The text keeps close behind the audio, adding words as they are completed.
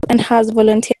and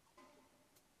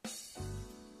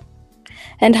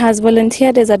has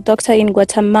volunteered as a doctor in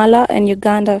Guatemala and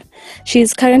Uganda. She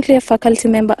is currently a faculty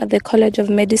member at the College of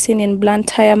Medicine in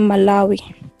Blantyre, Malawi.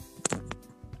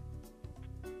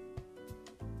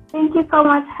 Thank you so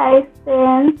much,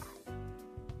 Hyacinth.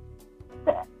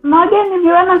 Morgan, if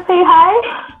you want to say hi.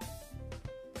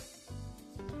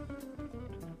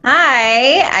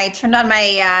 Hi, I turned on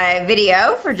my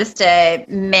video for just a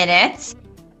minute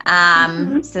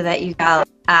so that you guys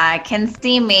can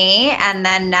see me. And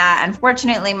then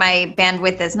unfortunately, my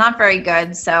bandwidth is not very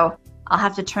good, so I'll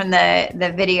have to turn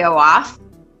the video off.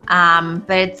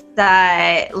 But it's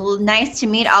nice to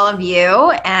meet all of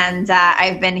you. And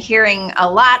I've been hearing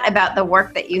a lot about the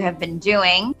work that you have been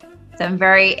doing. So I'm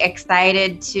very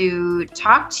excited to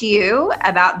talk to you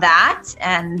about that.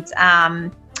 And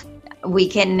we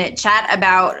can chat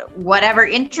about whatever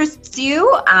interests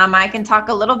you. I can talk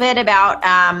a little bit about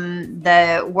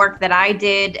the work that I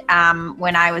did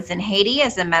when I was in Haiti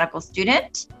as a medical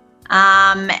student,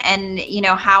 and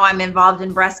how I'm involved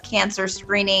in breast cancer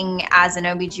screening as an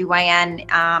OBGYN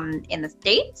in the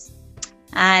States.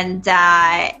 And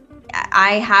I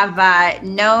have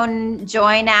known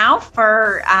Joy now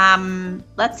for,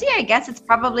 let's see, I guess it's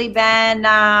probably been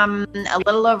a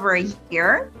little over a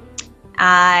year.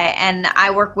 And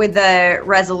I work with the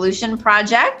Resolution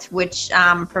Project, which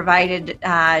provided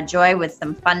Joy with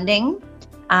some funding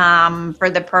for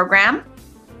the program.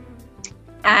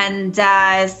 And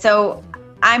so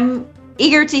I'm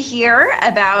eager to hear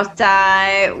about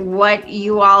what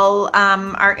you all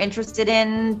are interested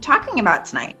in talking about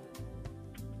tonight.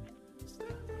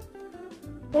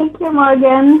 Thank you,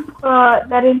 Morgan, for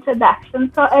that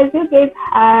introduction. So as you guys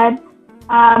had,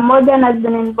 Morgan has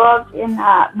been involved in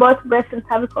both breast and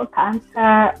cervical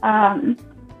cancer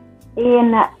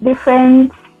in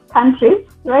different countries,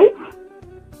 right?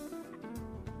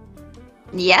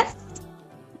 Yes.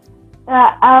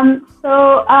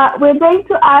 So we're going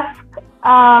to ask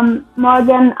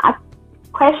Morgan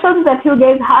questions that you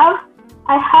guys have.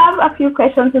 I have a few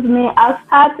questions with me. I'll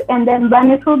start, and then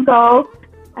Bernice will go,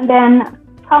 and then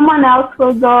someone else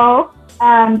will go,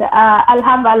 and I'll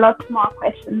have a lot more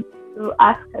questions to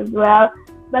ask as well.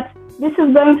 But this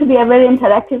is going to be a very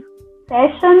interactive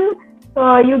session,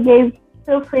 so you guys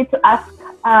feel free to ask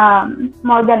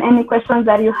Morgan any questions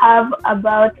that you have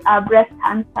about breast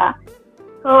cancer.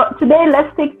 So today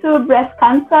let's stick to breast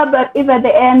cancer, but if at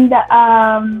the end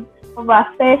of our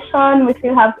session we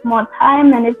still have more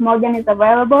time, and if Morgan is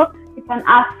available, you can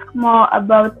ask more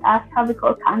about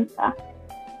cervical cancer.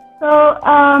 So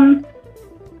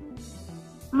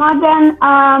Morgan,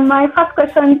 my first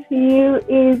question to you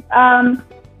is,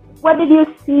 what did you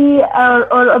see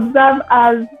or observe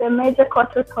as the major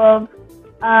causes of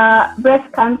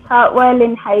breast cancer while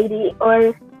in Haiti,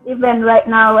 or even right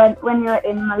now when you're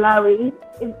in Malawi?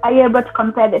 Are you able to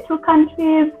compare the two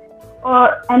countries,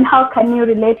 and how can you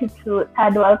relate it to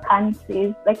third world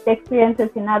countries, like the experiences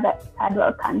in other third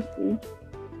world countries?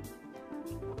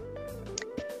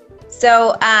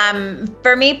 So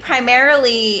for me,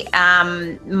 primarily,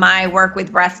 my work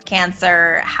with breast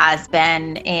cancer has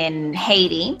been in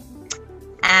Haiti.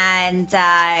 And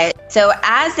so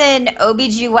as an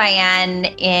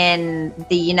OBGYN in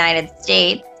the United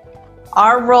States,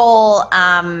 our role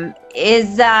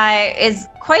is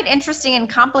quite interesting and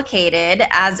complicated.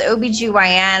 As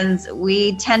OBGYNs,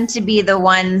 we tend to be the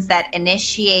ones that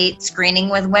initiate screening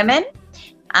with women.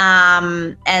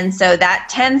 And so that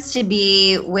tends to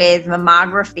be with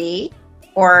mammography,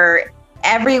 or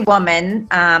every woman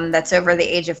that's over the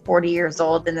age of 40 years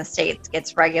old in the States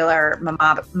gets regular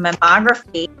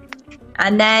mammography.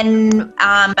 And then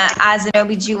as an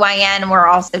OBGYN, we're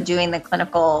also doing the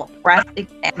clinical breast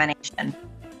examination.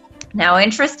 Now,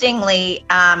 interestingly,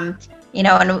 and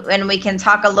we can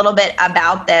talk a little bit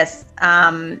about this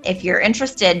if you're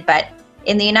interested, but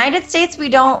in the United States, we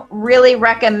don't really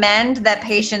recommend that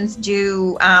patients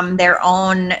do their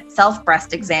own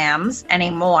self-breast exams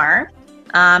anymore,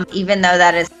 even though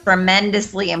that is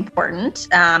tremendously important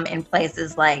in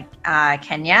places like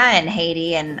Kenya and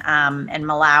Haiti and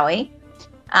Malawi.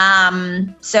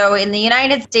 So in the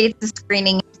United States, the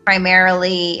screening is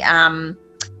primarily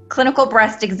clinical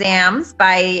breast exams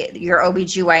by your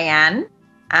OBGYN,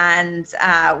 and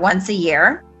once a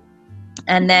year,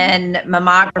 and then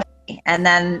mammography. And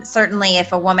then certainly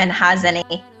if a woman has any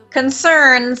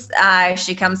concerns,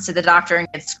 she comes to the doctor and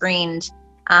gets screened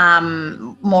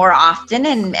more often,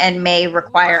 and may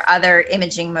require other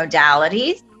imaging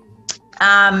modalities.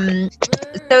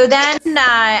 So then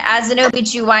as an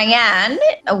OBGYN,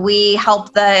 we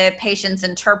help the patients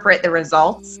interpret the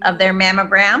results of their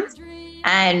mammograms.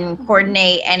 and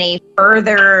coordinate any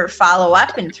further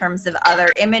follow-up in terms of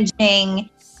other imaging,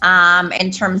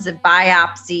 in terms of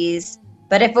biopsies.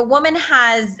 But if a woman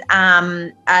has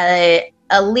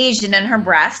a lesion in her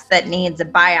breast that needs a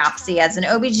biopsy, as an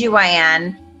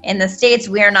OBGYN in the States,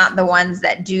 we are not the ones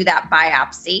that do that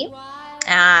biopsy.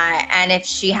 And if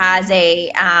she has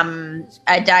a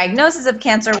diagnosis of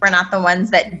cancer, we're not the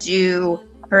ones that do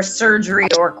her surgery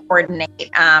or coordinate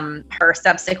her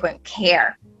subsequent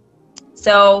care.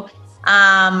 So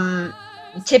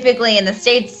typically in the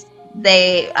States,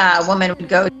 a woman would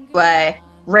go to a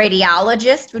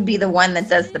radiologist, would be the one that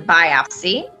does the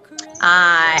biopsy.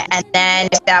 And then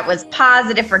if that was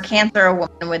positive for cancer, a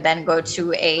woman would then go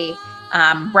to a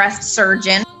breast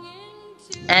surgeon.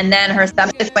 And then her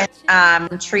subsequent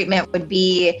treatment would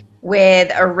be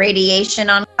with a radiation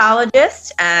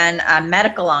oncologist and a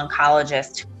medical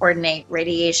oncologist to coordinate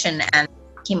radiation and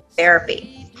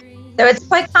chemotherapy. So it's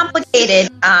quite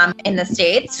complicated in the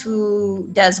States who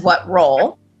does what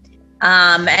role.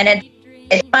 And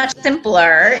it's much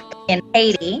simpler in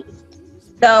Haiti.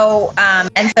 So,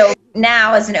 and so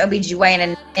now as an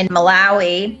OBGYN in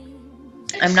Malawi,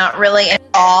 I'm not really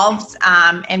involved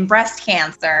in breast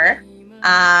cancer,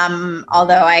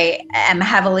 although I am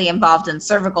heavily involved in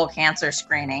cervical cancer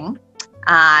screening.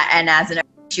 And as an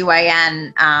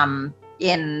OBGYN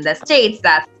in the States,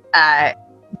 that's a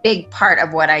big part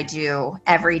of what I do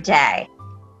every day.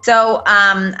 So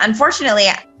unfortunately,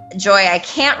 Joy, I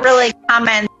can't really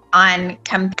comment on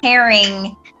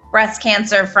comparing breast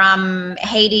cancer from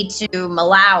Haiti to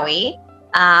Malawi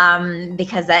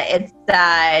because it's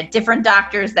different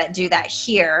doctors that do that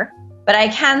here. But I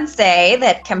can say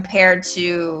that compared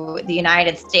to the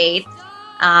United States,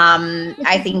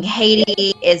 I think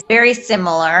Haiti is very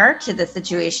similar to the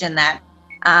situation that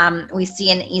we see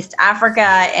in East Africa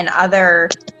and other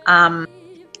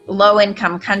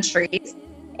low-income countries,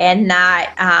 and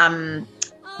that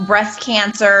breast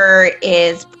cancer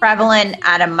is prevalent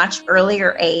at a much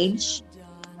earlier age.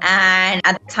 And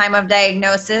at the time of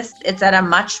diagnosis, it's at a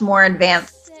much more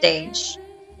advanced stage.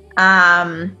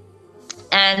 And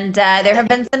there have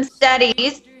been some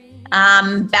studies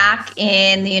back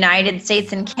in the United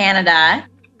States and Canada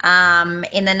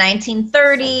in the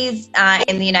 1930s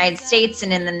in the United States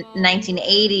and in the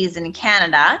 1980s in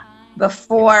Canada,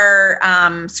 before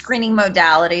screening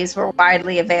modalities were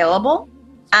widely available.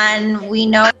 And we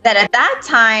know that at that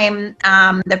time,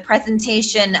 the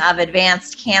presentation of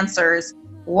advanced cancers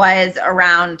was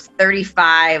around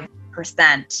 35%.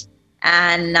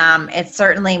 And it's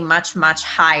certainly much, much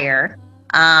higher.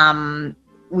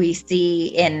 We see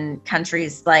in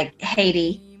countries like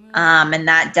Haiti, and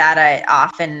that data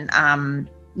often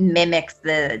mimics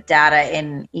the data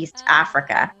in East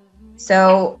Africa.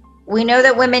 So we know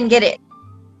that women get it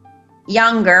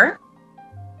younger.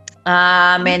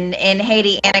 In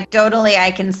Haiti, anecdotally, I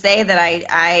can say that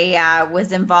I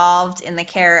was involved in the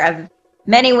care of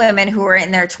many women who were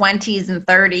in their 20s and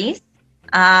 30s.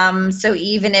 So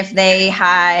even if they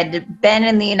had been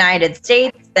in the United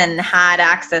States and had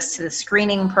access to the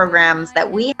screening programs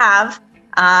that we have,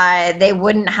 they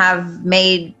wouldn't have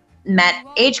met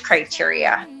age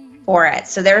criteria for it.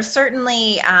 So there's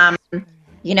certainly, a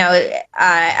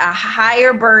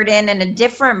higher burden and a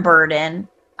different burden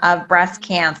of breast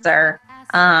cancer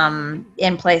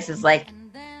in places like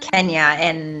Kenya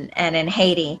and in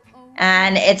Haiti.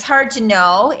 And it's hard to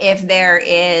know if there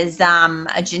is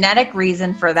a genetic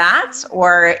reason for that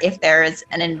or if there is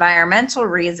an environmental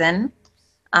reason.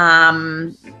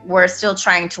 We're still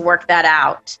trying to work that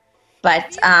out.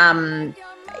 But,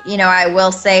 I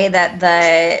will say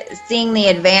that seeing the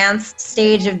advanced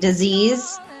stage of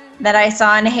disease that I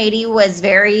saw in Haiti was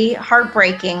very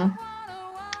heartbreaking,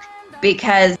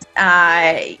 because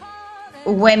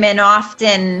women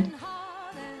often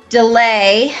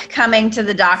delay coming to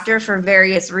the doctor for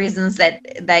various reasons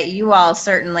that you all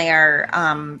certainly are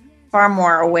far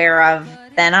more aware of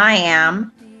than I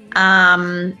am.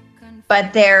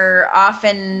 But they're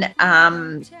often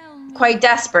quite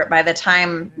desperate by the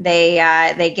time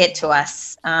they get to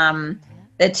us.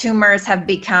 The tumors have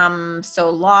become so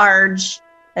large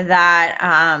that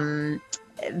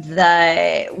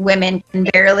the women can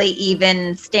barely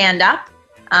even stand up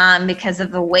because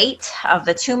of the weight of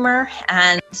the tumor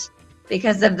and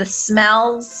because of the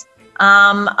smells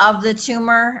of the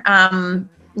tumor,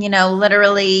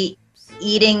 literally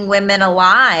eating women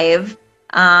alive,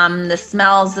 the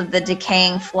smells of the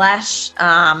decaying flesh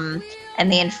and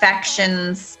the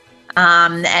infections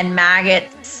and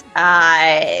maggots.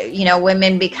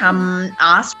 Women become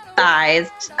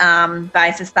ostracized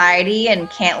by society and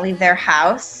can't leave their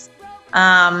house.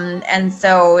 And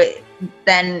so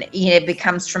then it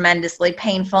becomes tremendously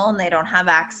painful, and they don't have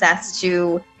access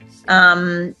to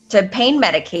pain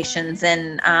medications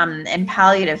and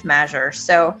palliative measures.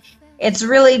 So it's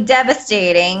really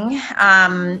devastating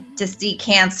to see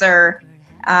cancer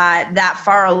that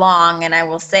far along. And I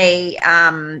will say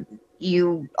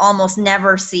you almost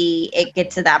never see it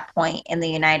get to that point in the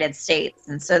United States.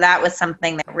 And so that was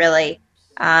something that really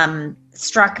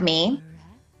struck me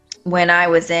when I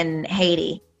was in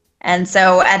Haiti. And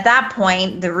so at that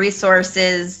point, the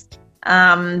resources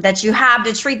that you have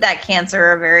to treat that cancer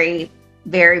are very,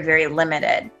 very, very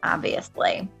limited,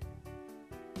 obviously.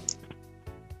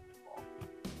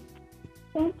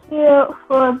 Thank you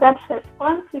for that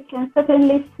response. We can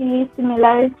certainly see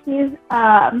similarities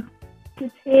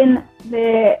between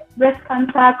the breast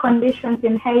cancer conditions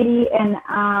in Haiti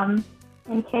and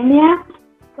in Kenya.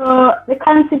 So the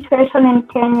current situation in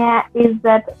Kenya is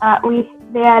that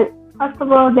first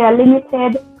of all, there are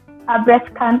limited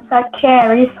breast cancer care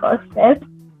resources,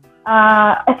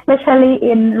 especially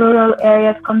in rural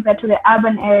areas compared to the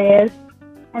urban areas.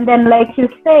 And then, like you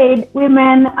said,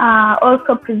 women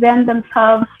also present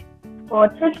themselves for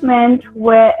treatment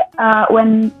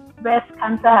when breast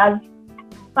cancer has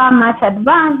far much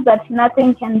advanced that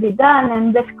nothing can be done,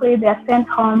 and basically they're sent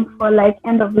home for like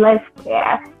end-of-life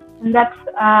care. And that's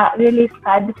a really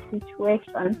sad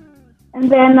situation. And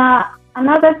then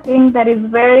another thing that is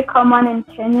very common in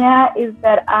Kenya is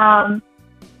that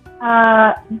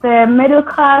the middle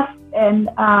class and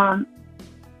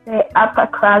the upper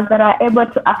class that are able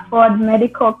to afford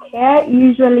medical care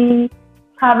usually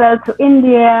travel to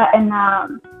India and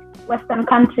Western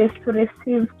countries to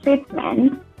receive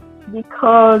treatment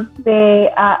because they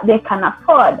can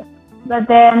afford. But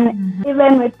then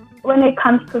even when it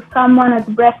comes to someone with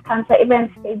breast cancer, even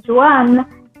stage 1,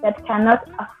 that cannot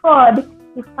afford,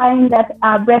 you find that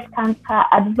breast cancer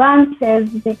advances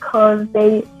because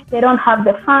they don't have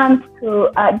the funds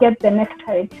to get the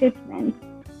necessary treatment.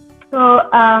 So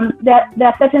there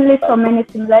are certainly so many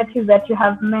similarities that you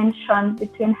have mentioned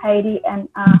between Haiti and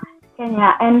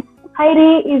Kenya. And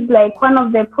Haiti is like one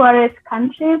of the poorest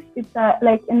countries. It's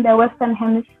like in the Western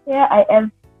Hemisphere, as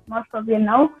most of you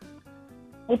know.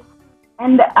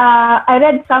 I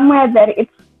read somewhere that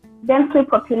it's densely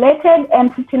populated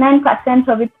and 59%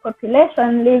 of its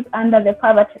population lives under the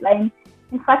poverty line.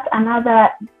 In fact, another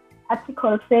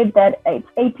article said that it's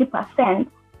 80%.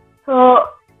 So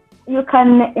you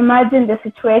can imagine the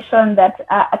situation that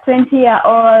a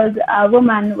 20-year-old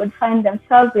woman would find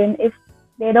themselves in if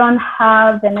they don't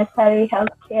have the necessary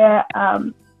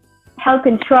health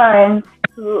insurance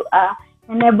to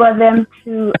enable them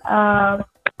to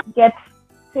get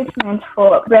treatment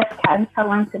for breast cancer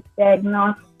once it's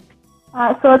diagnosed.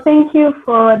 So thank you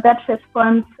for that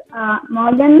response,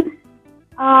 Morgan.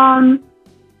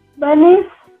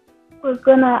 Bernice was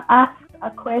gonna ask a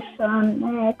question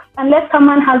next, unless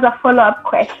someone has a follow-up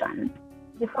question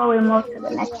before we move to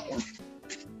the next one.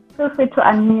 Feel free to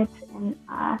unmute and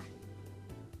ask.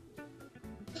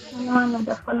 Anyone with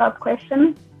a follow-up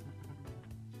question?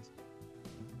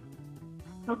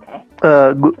 Okay.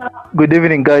 Good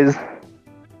evening, guys.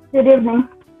 Good evening.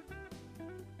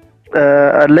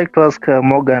 I'd like to ask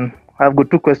Morgan. I've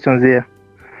got 2 questions here.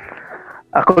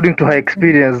 According to her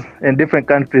experience in different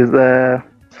countries,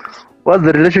 what's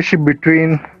the relationship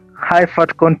between high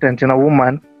fat content in a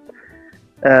woman,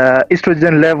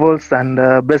 estrogen levels, and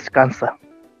breast cancer?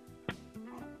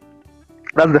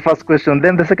 That's the first question.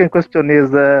 Then the second question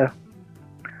is,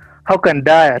 how can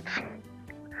diet,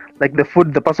 like the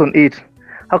food the person eats,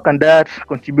 how can diet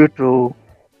contribute to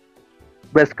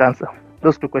breast cancer?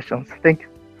 Those 2 questions. Thank you.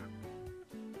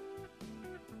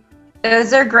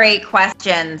 Those are great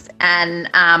questions, and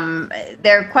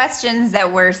they're questions that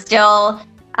we're still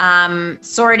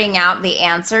sorting out the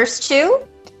answers to.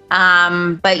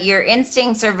 But your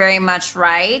instincts are very much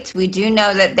right. We do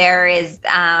know that there is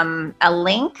a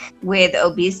link with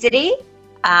obesity.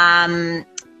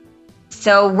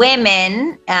 So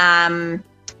women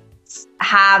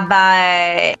have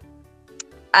a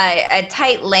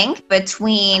tight link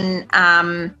between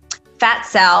fat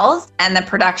cells and the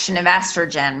production of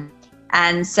estrogen.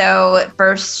 And so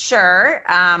for sure,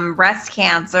 breast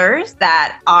cancers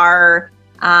that are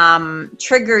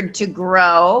triggered to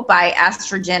grow by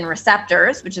estrogen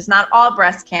receptors, which is not all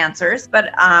breast cancers,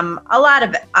 but a lot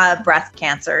of breast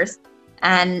cancers.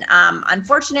 And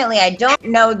unfortunately, I don't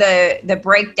know the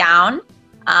breakdown.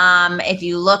 If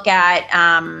you look at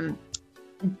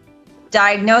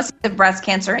diagnosis of breast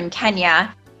cancer in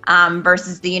Kenya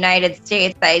versus the United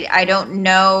States, I don't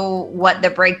know what the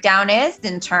breakdown is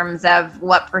in terms of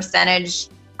what percentage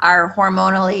are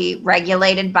hormonally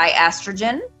regulated by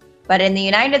estrogen. But in the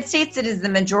United States, it is the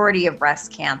majority of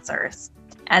breast cancers.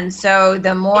 And so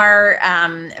the more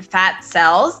fat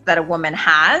cells that a woman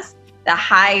has, the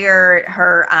higher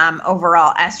her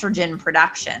overall estrogen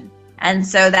production. And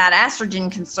so that estrogen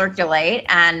can circulate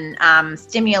and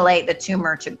stimulate the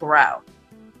tumor to grow.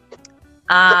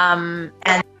 And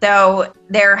so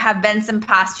there have been some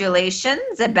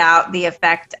postulations about the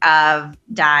effect of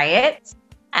diet.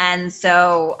 And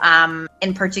so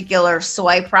in particular,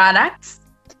 soy products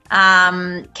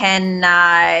can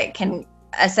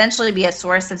essentially be a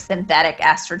source of synthetic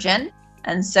estrogen.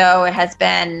 And so it has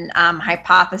been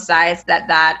hypothesized that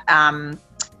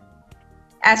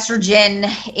estrogen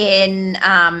in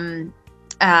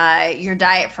your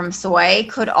diet from soy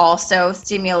could also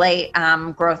stimulate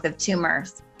growth of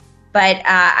tumors. But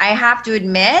I have to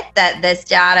admit that this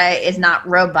data is not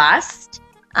robust.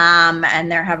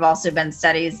 And there have also been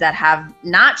studies that have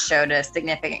not showed a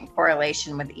significant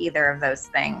correlation with either of those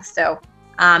things. So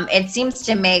it seems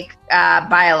to make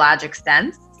biologic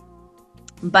sense.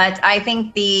 But I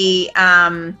think the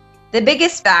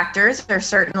biggest factors are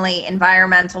certainly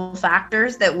environmental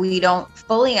factors that we don't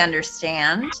fully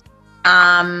understand,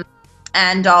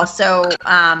 and also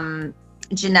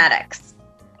genetics.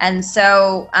 And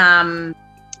so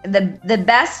the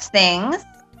best things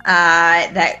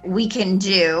that we can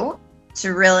do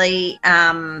to really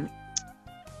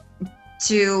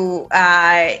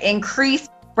increase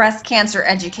breast cancer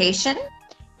education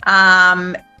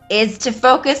is to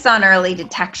focus on early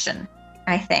detection,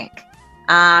 I think.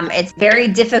 It's very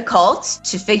difficult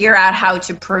to figure out how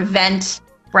to prevent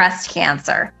breast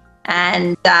cancer.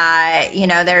 And,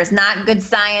 there's not good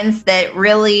science that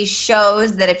really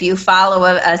shows that if you follow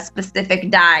a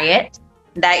specific diet,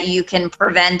 that you can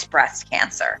prevent breast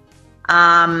cancer.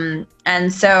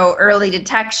 And so early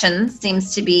detection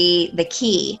seems to be the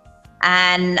key.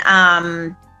 And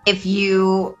if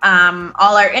you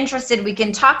all are interested, we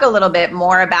can talk a little bit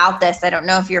more about this. I don't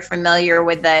know if you're familiar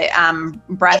with the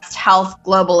Breast Health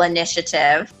Global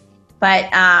Initiative, but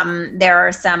there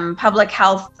are some public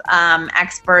health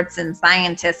experts and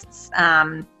scientists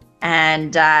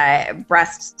and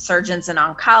breast surgeons and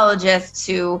oncologists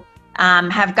who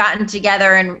have gotten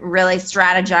together and really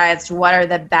strategized what are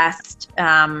the best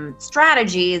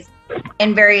strategies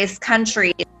in various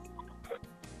countries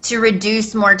to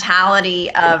reduce mortality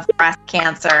of breast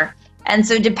cancer. And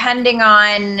so depending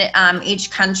on each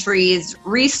country's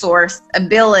resource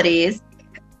abilities,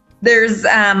 there's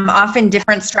often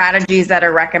different strategies that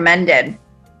are recommended.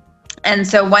 And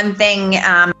so one thing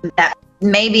that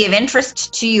may be of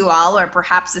interest to you all, or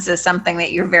perhaps this is something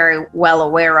that you're very well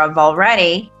aware of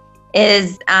already,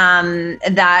 is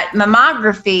that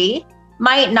mammography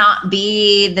might not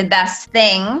be the best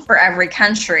thing for every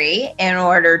country in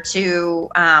order to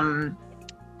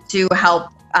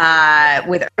help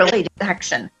with early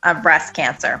detection of breast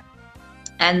cancer.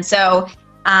 And so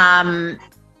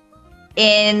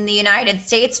in the United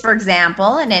States, for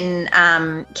example, and in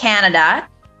Canada,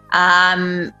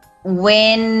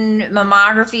 when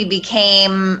mammography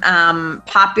became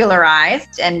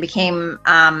popularized and became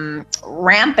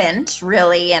rampant,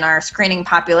 really, in our screening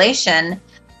population,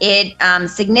 it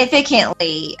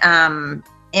significantly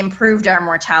improved our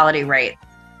mortality rate.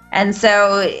 And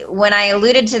so when I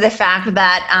alluded to the fact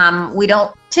that we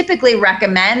don't typically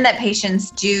recommend that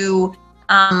patients do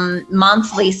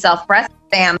monthly self-breast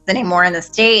exams anymore in the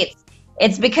States,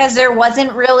 it's because there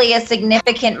wasn't really a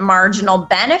significant marginal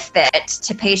benefit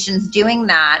to patients doing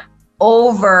that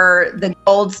over the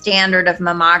gold standard of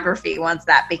mammography once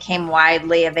that became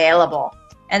widely available.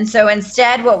 And so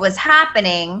instead what was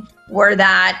happening were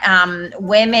that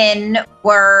women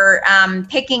were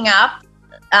picking up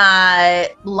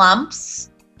lumps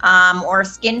or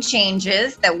skin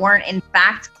changes that weren't in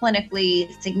fact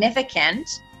clinically significant,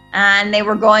 and they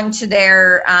were going to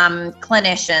their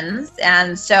clinicians.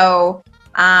 And so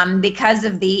because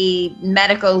of the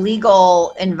medical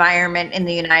legal environment in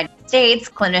the United States,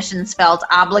 clinicians felt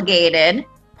obligated,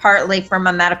 partly from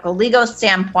a medical legal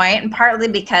standpoint and partly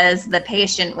because the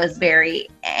patient was very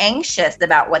anxious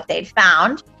about what they'd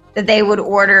found, that they would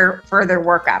order further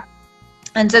workup.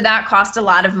 And so that cost a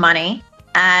lot of money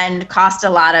and cost a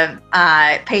lot of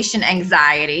patient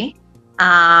anxiety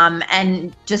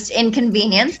and just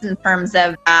inconvenience in terms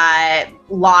of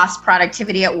lost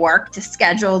productivity at work to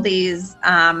schedule these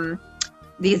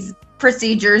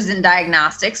procedures and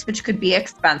diagnostics, which could be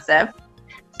expensive.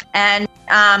 And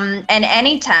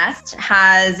any test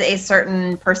has a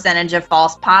certain percentage of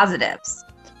false positives.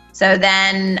 So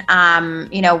then,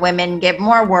 women get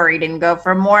more worried and go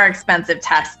for more expensive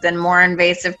tests and more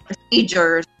invasive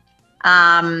procedures.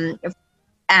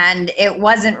 and it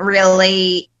wasn't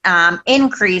really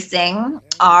increasing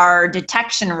our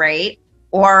detection rate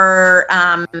or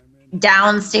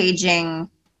downstaging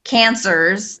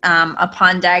cancers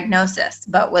upon diagnosis,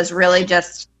 but was really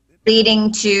just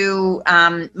leading to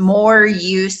more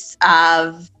use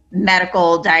of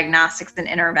medical diagnostics and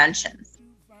interventions.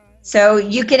 So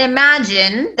you can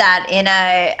imagine that in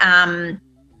a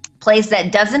place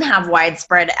that doesn't have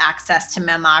widespread access to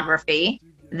mammography,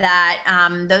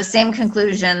 that those same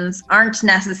conclusions aren't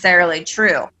necessarily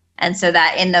true. And so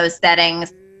that in those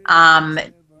settings,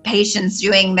 patients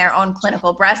doing their own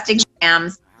clinical breast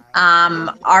exams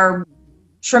are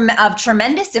of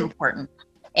tremendous importance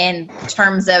in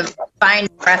terms of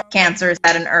finding breast cancers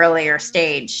at an earlier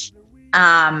stage.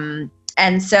 And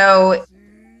so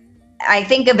I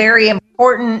think a very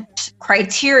important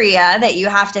criteria that you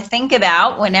have to think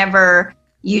about whenever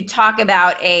you talk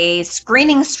about a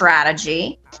screening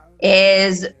strategy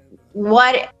is,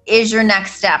 what is your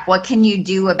next step? What can you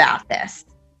do about this?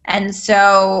 And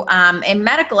so in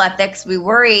medical ethics, we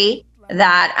worry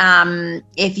that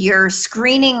if you're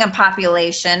screening a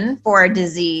population for a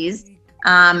disease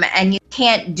and you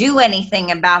can't do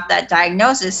anything about that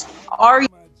diagnosis, are you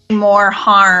doing more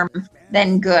harm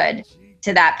than good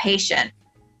to that patient?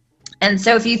 And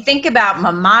so if you think about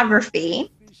mammography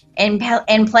in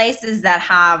places that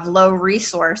have low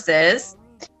resources,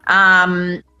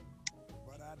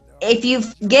 if you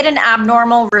get an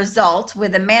abnormal result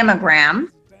with a mammogram,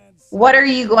 what are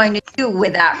you going to do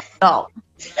with that result?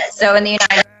 So in the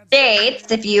United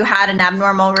States, if you had an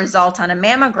abnormal result on a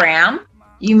mammogram,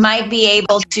 you might be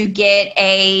able to get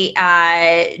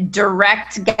a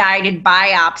direct guided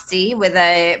biopsy with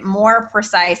a more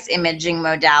precise imaging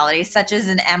modality, such as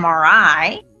an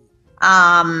MRI,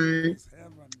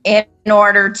 in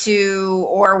order to,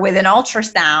 or with an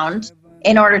ultrasound,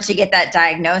 in order to get that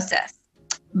diagnosis.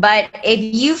 But if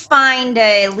you find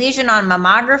a lesion on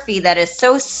mammography that is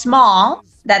so small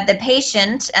that the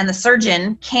patient and the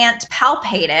surgeon can't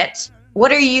palpate it,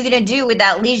 what are you going to do with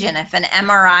that lesion if an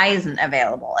MRI isn't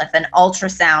available, if an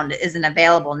ultrasound isn't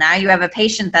available? Now you have a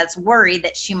patient that's worried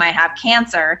that she might have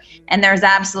cancer, and there's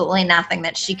absolutely nothing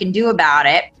that she can do about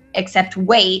it except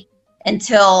wait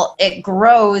until it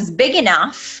grows big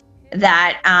enough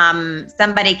that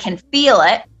somebody can feel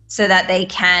it, so that they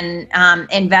can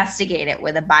investigate it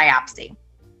with a biopsy.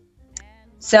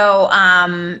 So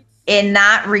in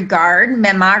that regard,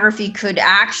 mammography could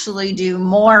actually do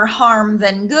more harm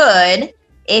than good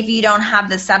if you don't have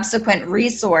the subsequent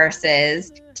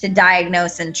resources to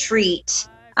diagnose and treat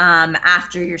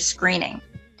after your screening.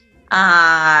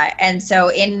 And so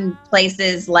in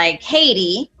places like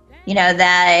Haiti, you know,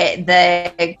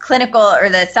 the clinical or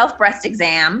the self-breast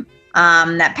exam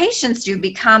that patients do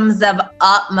becomes of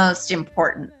utmost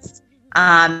importance,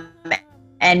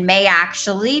 and may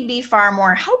actually be far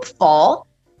more helpful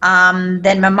than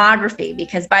mammography,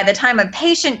 because by the time a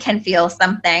patient can feel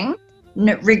something,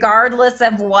 regardless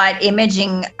of what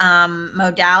imaging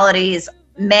modalities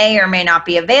may or may not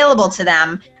be available to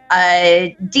them,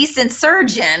 a decent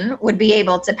surgeon would be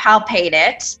able to palpate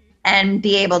it and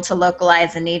be able to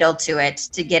localize a needle to it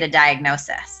to get a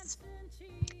diagnosis.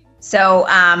 So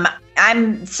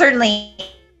I'm certainly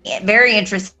very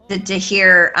interested to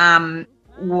hear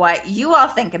what you all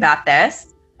think about this.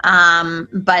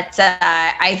 But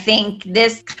I think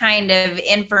this kind of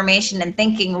information and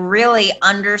thinking really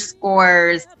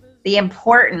underscores the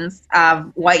importance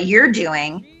of what you're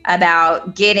doing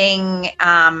about getting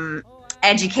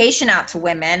education out to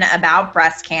women about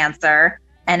breast cancer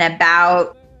and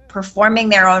about performing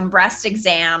their own breast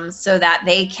exams so that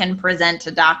they can present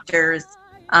to doctors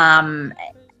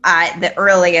at the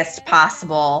earliest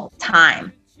possible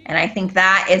time. And I think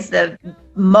that is the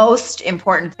most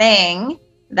important thing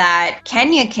that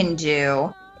Kenya can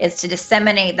do, is to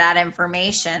disseminate that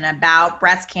information about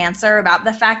breast cancer, about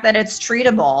the fact that it's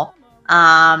treatable,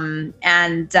 and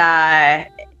that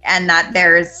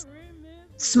there's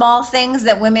small things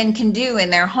that women can do in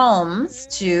their homes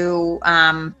to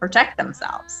protect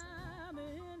themselves.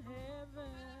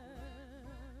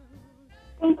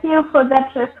 Thank you for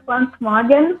that response,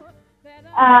 Morgan.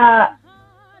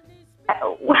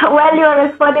 While you were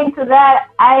responding to that,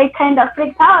 I kind of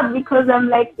freaked out, because I'm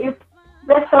like, if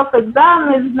the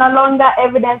self-exam is no longer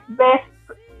evidence-based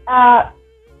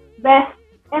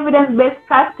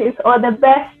practice, or the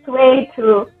best way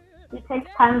to detect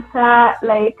cancer,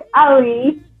 like,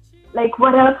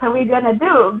 what else are we gonna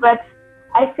do? But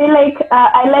I feel like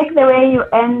I like the way you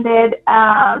ended,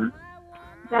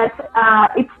 that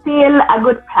it's still a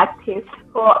good practice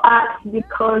for us,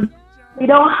 because we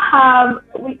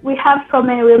have so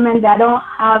many women that don't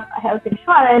have health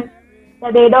insurance,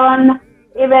 that they don't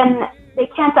even they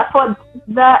can't afford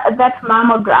that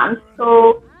mammogram.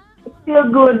 So it's still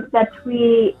good that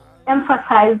we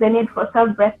emphasize the need for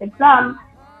self-breast exam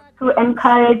to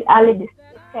encourage early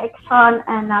detection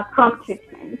and prompt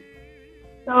treatment.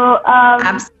 So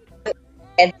Absolutely.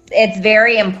 It's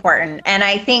very important. And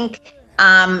I think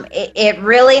it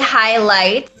really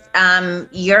highlights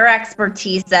your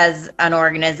expertise as an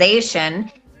organization,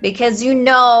 because you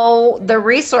know the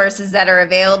resources that are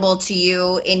available to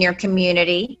you in your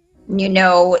community, you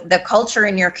know the culture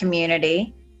in your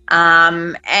community,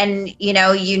 and you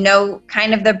know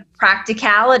kind of the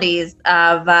practicalities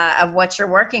of what you're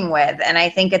working with. And I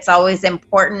think it's always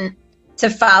important to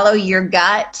follow your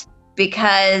gut,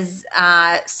 because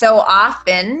so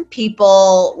often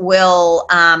people will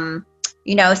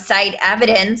cite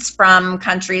evidence from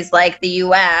countries like the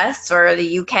US or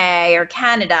the UK or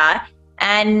Canada,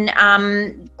 and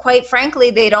quite frankly,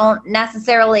 they don't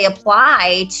necessarily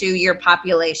apply to your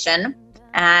population.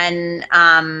 And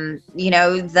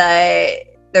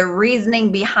the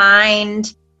reasoning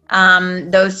behind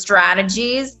those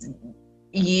strategies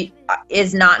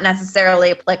is not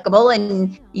necessarily applicable,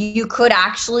 and you could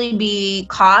actually be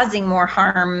causing more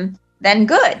harm than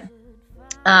good.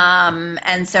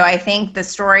 And so I think the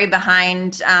story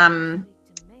behind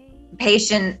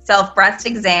patient self-breast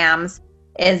exams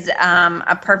is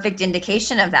a perfect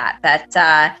indication of that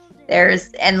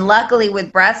and luckily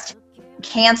with breast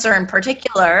cancer in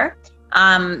particular,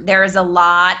 there is a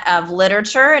lot of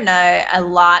literature and a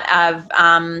lot of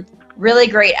really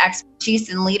great expertise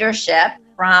and leadership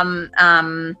from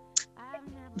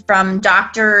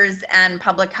doctors and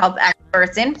public health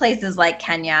experts in places like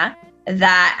Kenya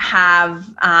that have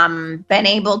been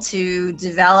able to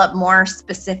develop more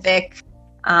specific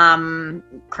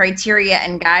criteria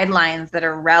and guidelines that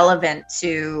are relevant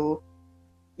to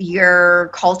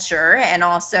your culture and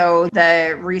also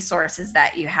the resources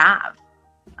that you have.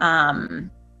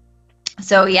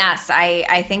 So yes,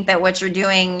 I think that what you're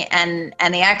doing, and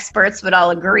the experts would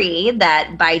all agree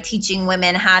that by teaching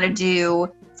women how to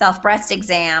do self-breast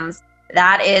exams,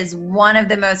 that is one of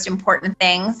the most important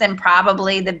things and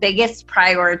probably the biggest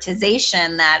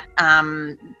prioritization that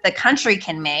the country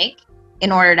can make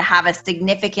in order to have a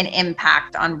significant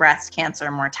impact on breast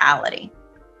cancer mortality.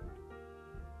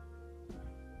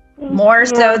 More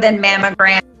so than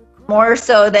mammograms, more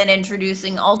so than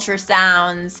introducing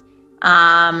ultrasounds,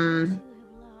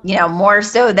 more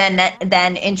so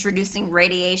than introducing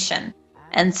radiation.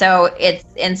 And so it's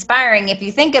inspiring if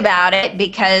you think about it,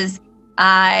 because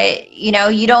you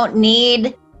don't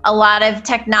need a lot of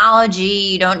technology,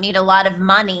 you don't need a lot of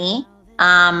money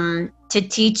to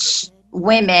teach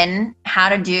women how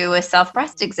to do a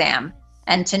self-breast exam,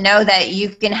 and to know that you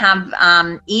can have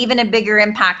even a bigger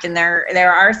impact. And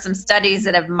there are some studies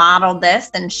that have modeled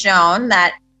this and shown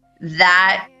that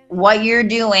what you're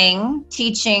doing,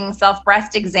 teaching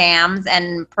self-breast exams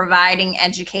and providing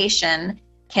education,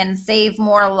 can save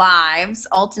more lives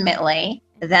ultimately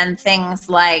than things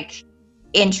like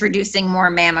introducing more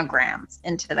mammograms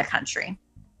into the country.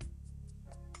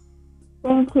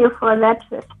 Thank you for that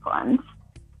response.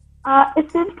 It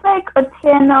seems like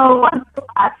Otieno wants to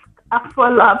ask a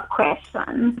follow-up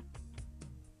question.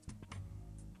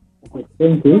 Okay,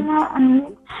 thank you.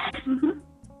 Mm-hmm.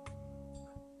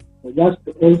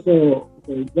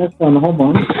 Just on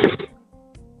hormones,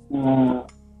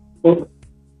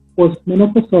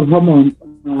 postmenopausal hormones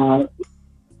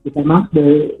is amongst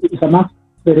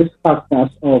the risk factors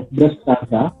of breast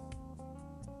cancer.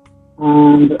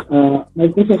 And my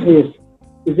question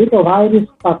is it a high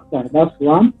risk factor? That's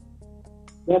one.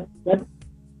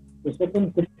 The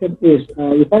second question is,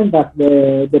 you find that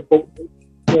the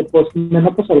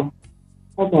postmenopausal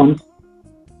hormones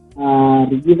are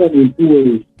given in two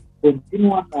ways: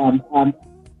 continuous and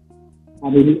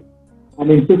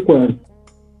in sequence.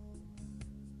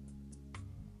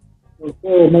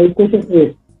 So my question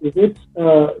is it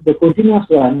the continuous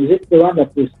one? Is it the one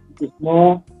that is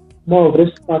more of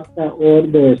risk factor, or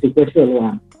the sequential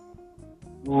one?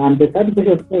 And the third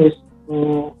question is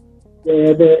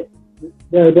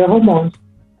the hormones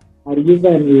are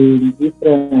given in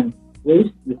different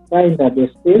ways. You find that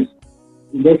there's pills,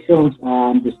 injections,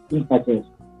 and the skin patches.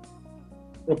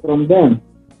 So from them,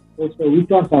 also which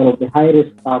ones are of the high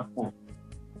risk factor?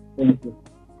 Thank you.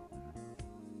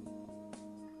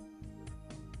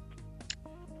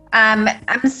 I'm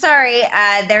sorry,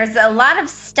 there's a lot of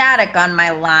static on my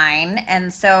line,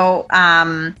 and so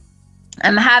I'm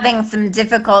having some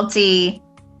difficulty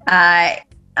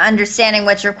understanding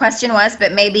what your question was,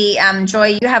 but maybe,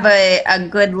 Joy, you have a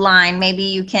good line. Maybe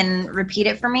you can repeat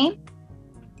it for me?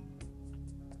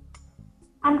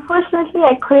 Unfortunately,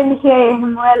 I couldn't hear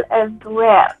him well as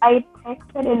well. I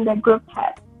texted in the group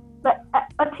chat. But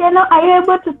Otieno, are you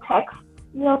able to text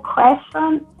your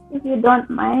question if you don't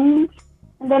mind?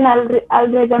 And then I'll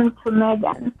read them to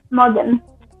Morgan.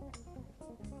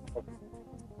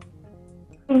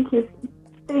 Thank you,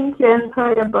 and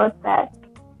sorry about that.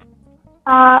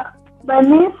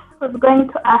 Bernice was going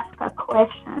to ask a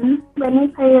question.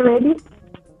 Bernice, are you ready?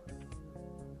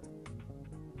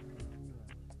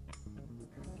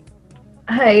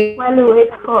 Hi. While we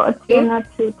wait for Otieno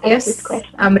to text his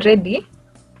question. I'm ready.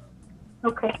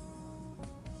 Okay.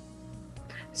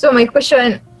 So my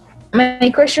question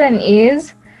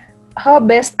is, how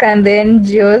best can the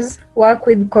NGOs work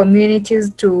with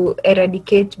communities to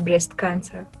eradicate breast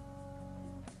cancer?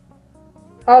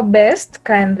 How best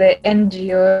can the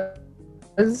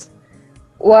NGOs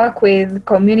work with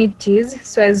communities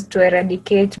so as to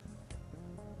eradicate?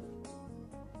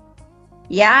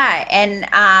 Yeah,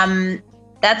 and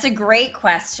that's a great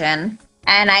question.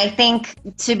 And I think,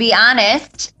 to be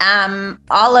honest,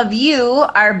 all of you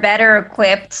are better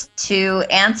equipped to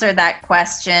answer that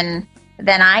question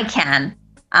than I can.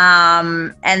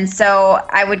 And so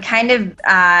I would kind of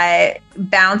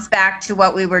bounce back to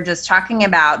what we were just talking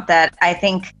about, that I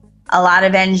think a lot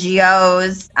of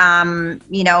NGOs,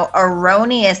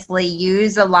 erroneously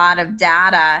use a lot of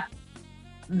data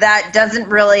that doesn't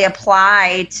really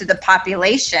apply to the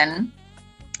population.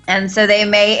 And so they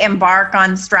may embark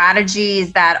on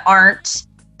strategies that aren't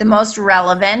the most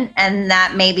relevant and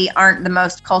that maybe aren't the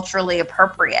most culturally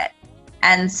appropriate.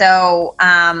 And so,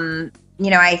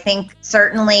 I think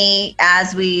certainly,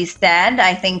 as we said,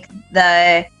 I think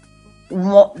the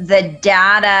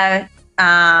data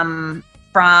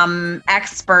from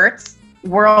experts,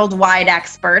 worldwide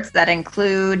experts that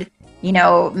include,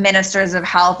 ministers of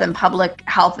health and public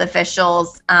health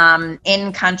officials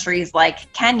in countries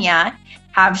like Kenya,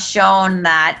 have shown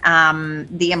that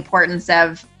the importance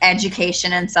of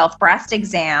education and self-breast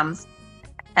exams.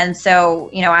 And so,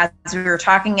 as we were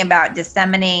talking about,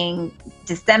 disseminating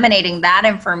that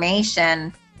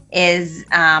information is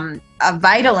of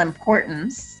vital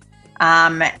importance.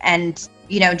 And,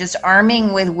 just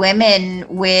arming with women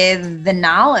with the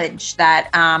knowledge that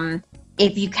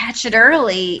if you catch it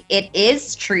early, it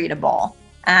is treatable.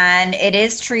 And it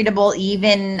is treatable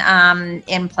even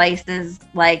in places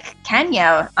like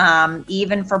Kenya,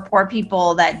 even for poor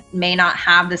people that may not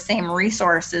have the same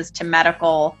resources to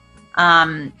medical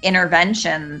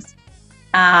interventions.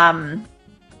 But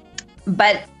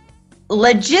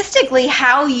logistically,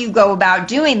 how you go about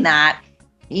doing that,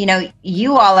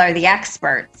 you all are the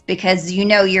experts, because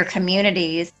your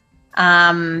communities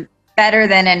better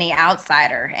than any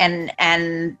outsider. And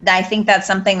I think that's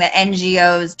something that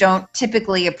NGOs don't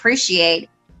typically appreciate,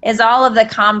 is all of the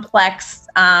complex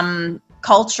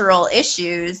cultural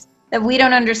issues that we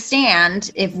don't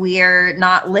understand if we're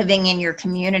not living in your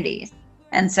communities.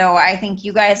 And so I think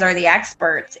you guys are the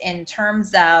experts in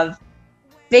terms of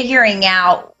figuring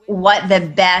out what the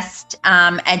best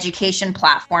education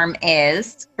platform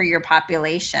is for your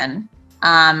population.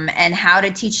 And how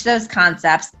to teach those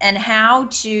concepts, and how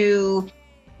to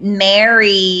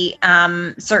marry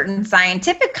certain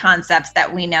scientific concepts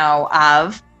that we know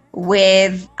of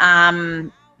with,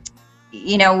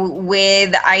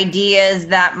 with ideas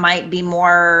that might be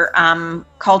more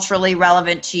culturally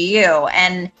relevant to you.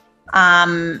 And,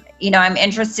 I'm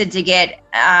interested to get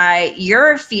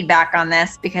your feedback on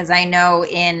this, because I know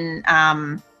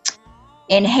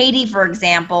in Haiti, for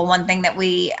example, one thing that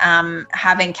we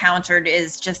have encountered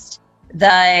is just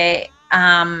the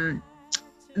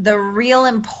real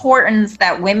importance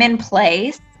that women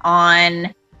place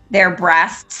on their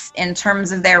breasts in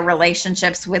terms of their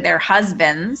relationships with their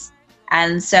husbands.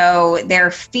 And so their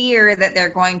fear that they're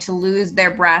going to lose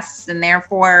their breasts, and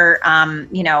therefore,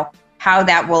 how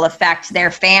that will affect their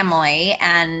family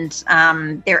and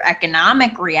their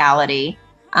economic reality.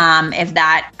 If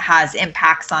that has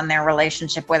impacts on their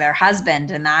relationship with their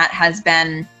husband. And that has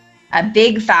been a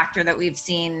big factor that we've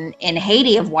seen in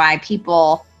Haiti, of why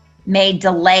people may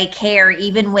delay care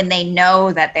even when they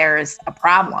know that there's a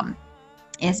problem,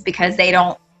 is because they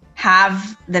don't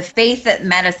have the faith that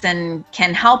medicine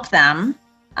can help them.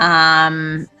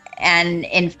 And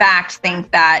in fact,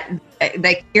 think that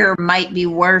the cure might be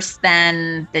worse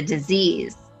than the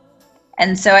disease.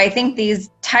 And so I think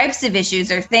these types of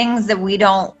issues are things that we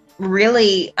don't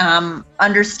really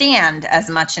understand as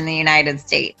much in the United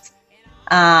States.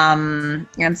 And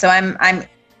so I'm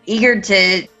eager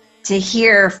to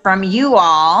hear from you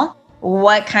all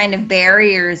what kind of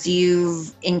barriers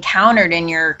you've encountered in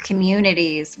your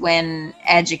communities when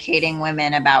educating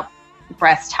women about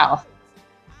breast health.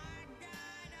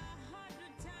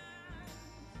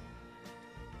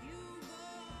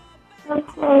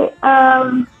 Okay.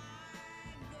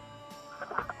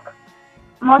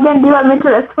 Morgan, do you want me to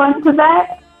respond to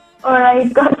that, or I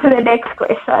go to the next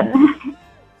question?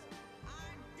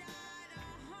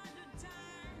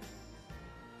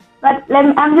 But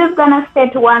I'm just gonna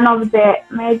state one of the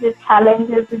major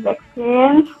challenges we've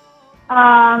experienced.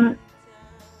 One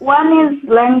is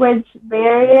language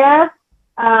barrier.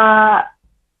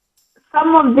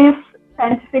 Some of these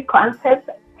scientific concepts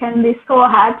can be so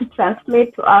hard to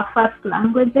translate to our first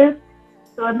languages.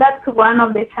 So that's one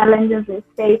of the challenges we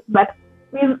face. But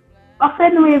we've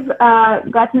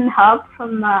gotten help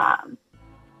from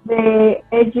the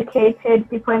educated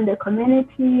people in the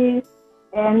community,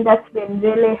 and that's been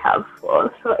really helpful.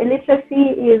 So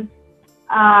illiteracy is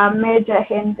a major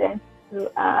hindrance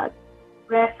to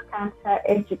breast cancer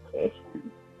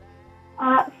education.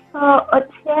 So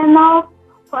Otieno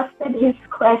posted his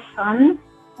question,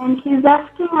 and he's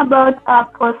asking about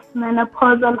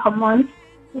postmenopausal hormones.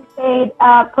 He said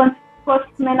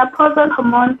postmenopausal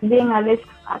hormones being a risk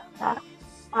factor.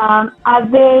 Are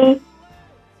they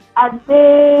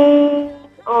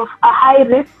of a high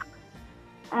risk?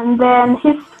 And then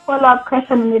his follow-up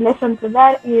question in relation to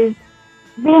that is,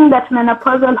 being that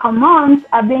menopausal hormones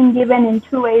are being given in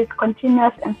two ways,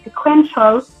 continuous and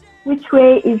sequential, which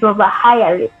way is of a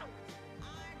higher risk?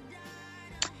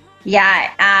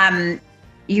 Yeah,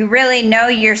 you really know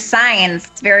your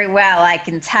science very well, I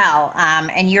can tell.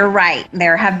 And you're right.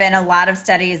 There have been a lot of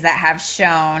studies that have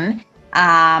shown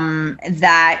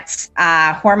that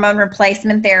hormone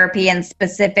replacement therapy, and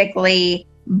specifically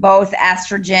both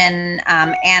estrogen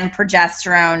and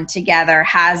progesterone together,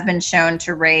 has been shown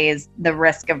to raise the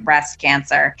risk of breast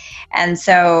cancer. And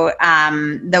so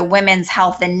the Women's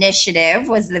Health Initiative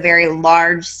was the very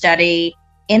large study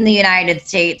in the United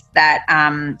States that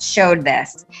showed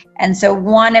this. And so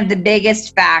one of the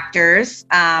biggest factors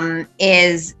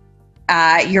is,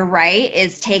 you're right,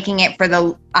 is taking it for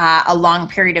a long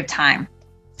period of time.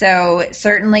 So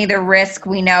certainly the risk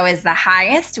we know is the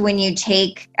highest when you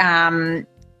take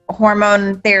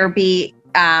hormone therapy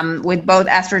with both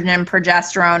estrogen and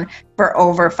progesterone for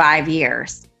over 5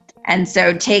 years. And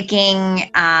so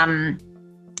taking a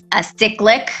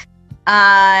cyclic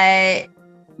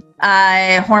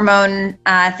hormone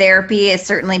therapy is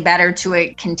certainly better to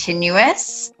a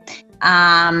continuous.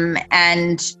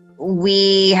 And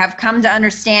we have come to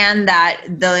understand that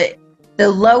the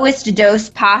lowest dose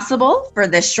possible for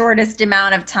the shortest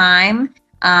amount of time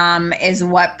is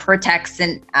what protects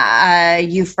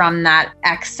you from that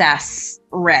excess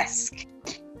risk.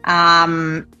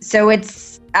 So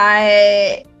it's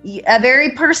a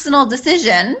very personal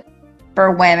decision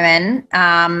for women.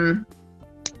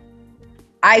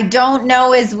 I don't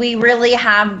know as we really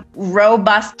have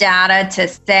robust data to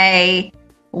say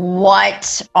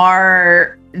what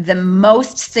are the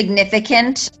most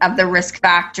significant of the risk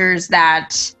factors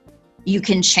that you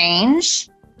can change.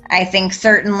 I think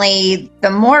certainly the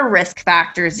more risk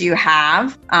factors you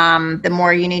have, the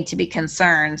more you need to be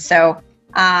concerned. So,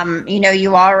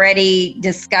 you already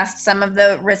discussed some of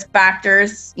the risk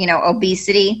factors,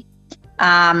 obesity,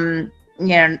 a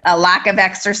lack of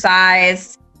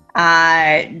exercise,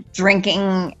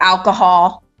 drinking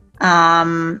alcohol,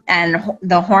 and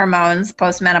the hormones,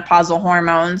 postmenopausal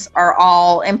hormones, are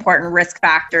all important risk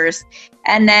factors.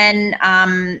 And then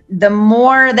the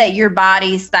more that your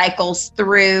body cycles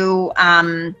through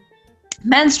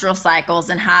menstrual cycles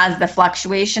and has the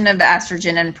fluctuation of the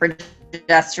estrogen and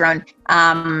progesterone,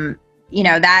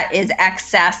 that is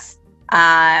excess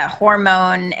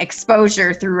hormone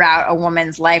exposure throughout a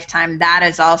woman's lifetime. That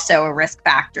is also a risk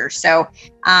factor. So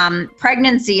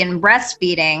pregnancy and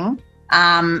breastfeeding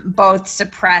both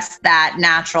suppress that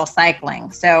natural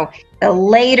cycling. So the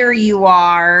later you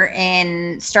are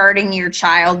in starting your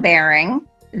childbearing,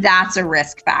 that's a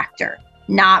risk factor.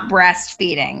 Not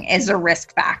breastfeeding is a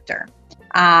risk factor.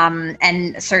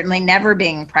 And certainly never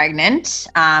being pregnant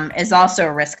is also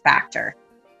a risk factor.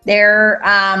 There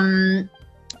are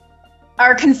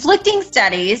conflicting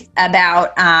studies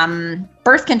about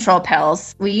birth control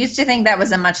pills. We used to think that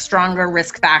was a much stronger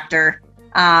risk factor.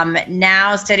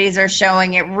 Now studies are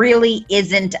showing it really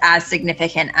isn't as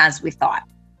significant as we thought.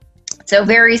 So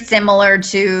very similar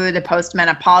to the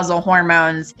postmenopausal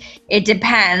hormones, it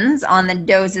depends on the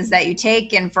doses that you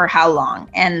take and for how long.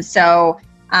 And so,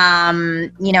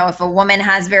 if a woman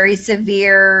has very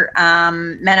severe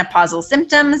menopausal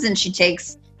symptoms and she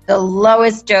takes the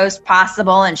lowest dose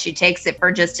possible and she takes it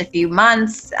for just a few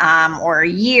months or a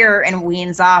year and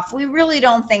weans off, we really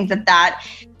don't think that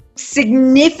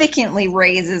significantly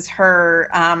raises her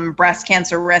breast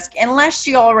cancer risk, unless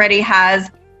she already has,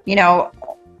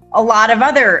 a lot of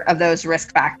other of those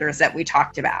risk factors that we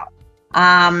talked about.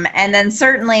 And then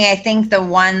certainly I think the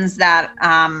ones that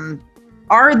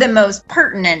are the most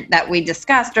pertinent that we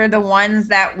discussed are the ones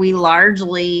that we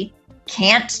largely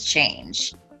can't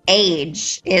change.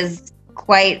 Age is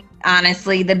quite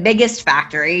honestly the biggest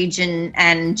factor, age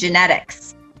and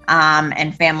genetics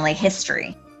and family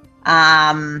history.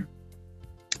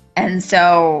 And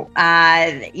so,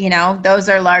 those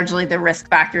are largely the risk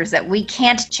factors that we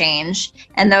can't change.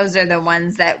 And those are the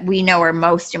ones that we know are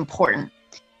most important,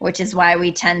 which is why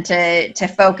we tend to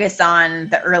focus on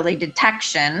the early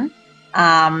detection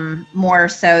more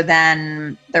so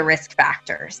than the risk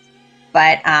factors.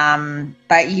 But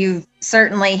you've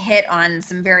certainly hit on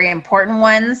some very important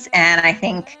ones. And I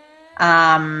think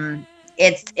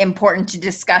it's important to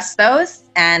discuss those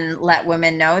and let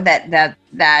women know that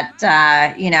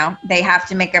they have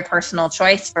to make a personal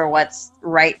choice for what's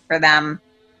right for them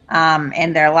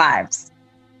in their lives.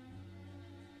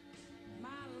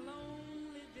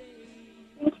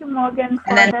 Thank you, Morgan.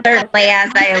 And then certainly,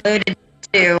 as I alluded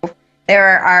to,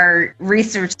 there are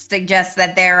research suggests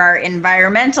that there are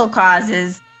environmental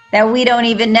causes that we don't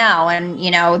even know. And,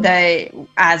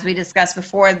 as we discussed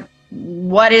before,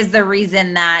 what is the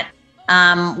reason that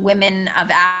women of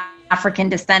African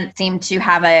descent seem to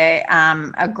have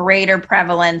a greater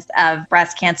prevalence of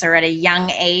breast cancer at a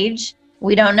young age?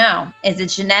 We don't know. Is it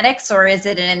genetics or is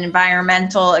it an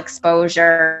environmental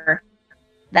exposure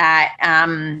that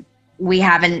we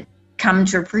haven't come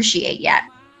to appreciate yet?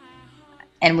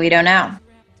 And we don't know.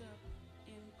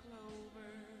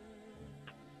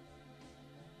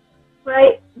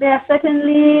 Right. There are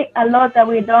certainly a lot that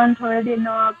we don't already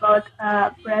know about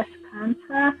breast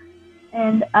cancer.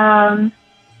 And at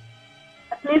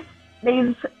least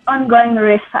there's ongoing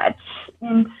research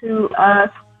into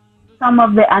some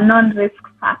of the unknown risk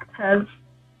factors.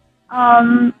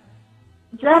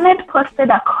 Janet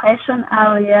posted a question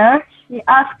earlier. She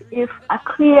asked if a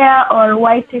clear or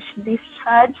whitish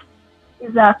discharge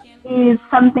is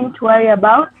something to worry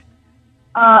about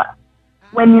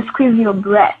when you squeeze your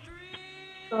breast.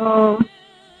 So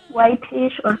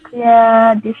whitish or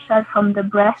clear discharge from the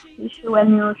breast tissue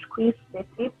when you squeeze the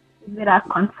tip, is it a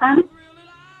concern?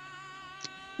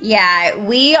 Yeah,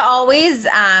 we always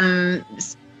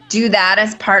do that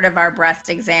as part of our breast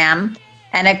exam.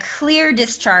 And a clear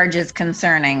discharge is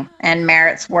concerning and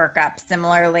merits workup.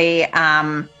 Similarly,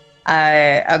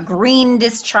 a green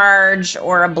discharge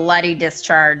or a bloody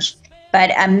discharge.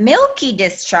 But a milky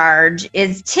discharge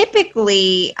is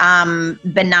typically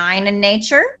benign in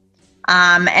nature,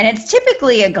 and it's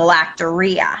typically a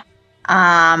galactorrhea.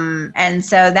 And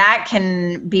so that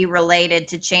can be related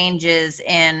to changes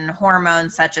in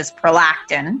hormones such as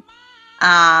prolactin.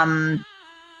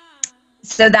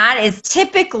 So that is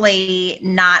typically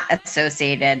not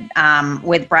associated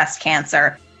with breast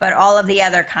cancer, but all of the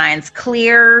other kinds,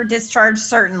 clear discharge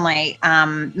certainly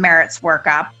merits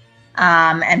workup,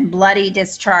 and bloody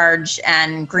discharge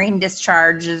and green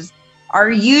discharges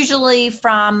are usually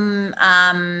from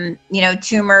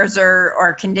tumors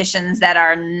or conditions that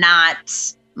are not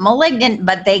malignant,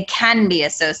 but they can be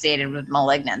associated with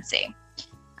malignancy.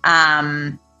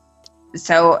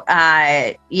 So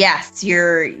yes,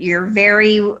 you're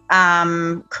very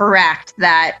correct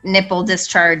that nipple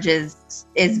discharge is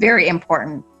very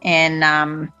important in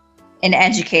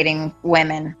educating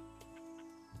women.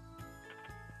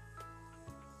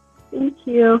 Thank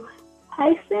you.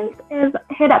 Hyacinth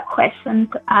had a question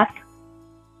to ask.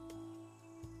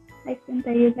 Hyacinth,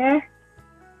 are you there?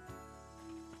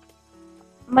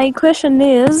 My question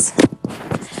is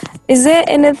there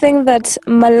anything that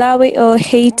Malawi or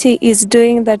Haiti is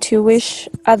doing that you wish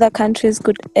other countries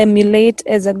could emulate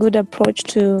as a good approach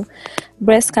to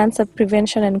breast cancer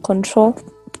prevention and control?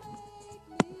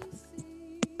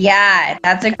 Yeah,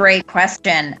 that's a great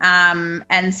question.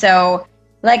 And so,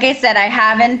 like I said,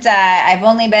 I've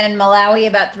only been in Malawi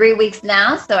about 3 weeks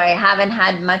now, so I haven't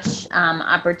had much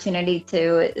opportunity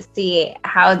to see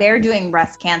how they're doing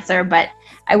breast cancer. But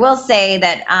I will say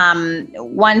that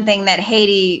one thing that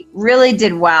Haiti really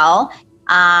did well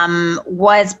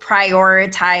was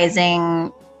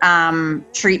prioritizing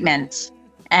treatment.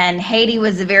 And Haiti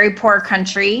was a very poor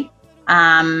country,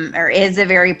 or is a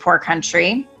very poor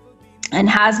country, and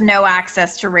has no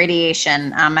access to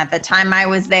radiation. At the time I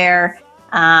was there,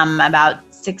 about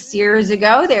 6 years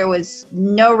ago, there was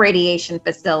no radiation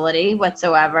facility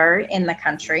whatsoever in the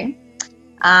country.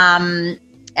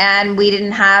 And we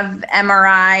didn't have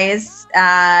MRIs.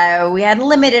 We had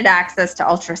limited access to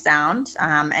ultrasound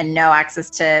and no access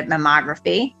to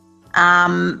mammography.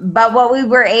 But what we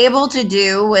were able to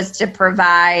do was to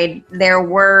provide, there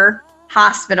were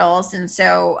hospitals. And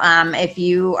so if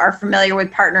you are familiar with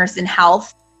Partners in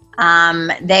Health,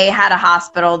 they had a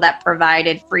hospital that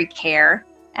provided free care.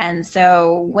 And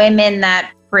so women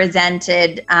that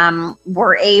presented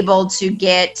were able to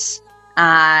get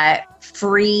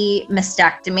free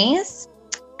mastectomies.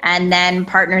 And then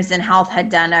Partners in Health had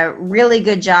done a really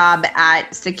good job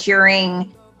at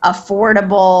securing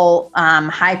affordable,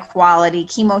 high quality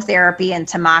chemotherapy and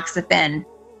tamoxifen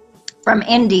from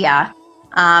India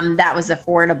that was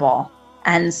affordable.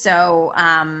 And so,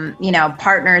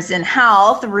 Partners in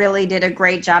Health really did a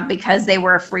great job because they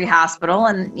were a free hospital,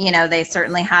 and, they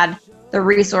certainly had the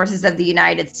resources of the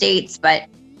United States, but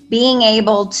being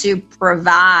able to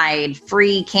provide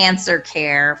free cancer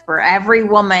care for every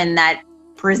woman that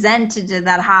presented to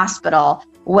that hospital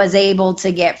was able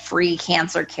to get free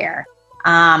cancer care.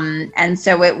 And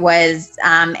so it was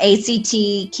ACT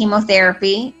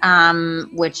chemotherapy,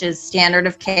 which is standard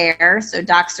of care. So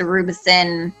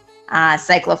doxorubicin,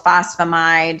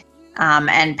 cyclophosphamide,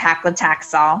 and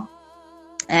paclitaxel.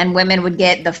 And women would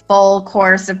get the full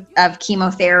course of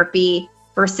chemotherapy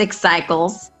for 6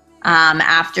 cycles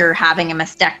after having a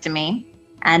mastectomy.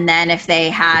 And then if they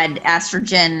had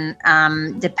estrogen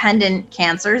dependent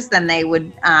cancers, then they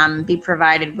would be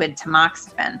provided with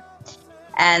tamoxifen.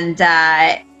 And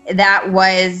that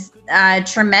was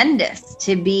tremendous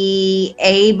to be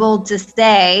able to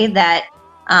say that,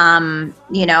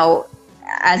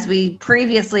 as we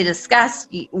previously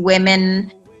discussed,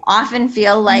 women often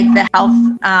feel like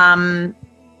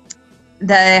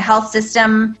the health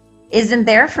system isn't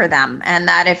there for them, and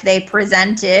that if they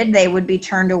presented, they would be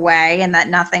turned away, and that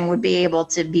nothing would be able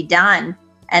to be done.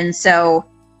 And so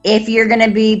if you're going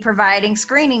to be providing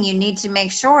screening, you need to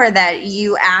make sure that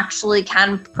you actually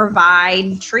can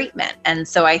provide treatment. And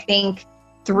so I think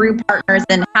through Partners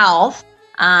in Health,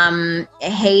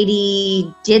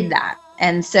 Haiti did that.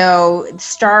 And so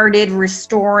started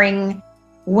restoring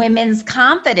women's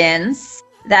confidence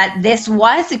that this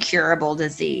was a curable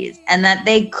disease and that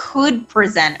they could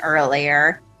present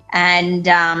earlier. And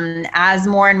as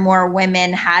more and more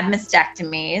women had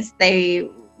mastectomies, they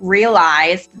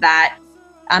realized that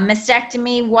a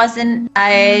mastectomy wasn't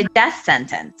a death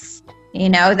sentence,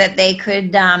 that they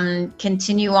could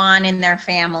continue on in their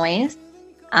families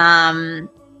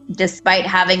despite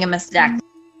having a mastectomy.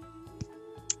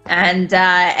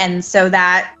 And so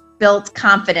that built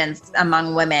confidence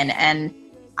among women. And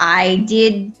I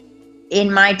did,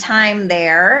 in my time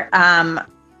there,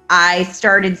 I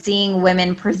started seeing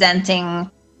women presenting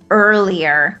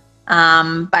earlier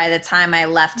by the time I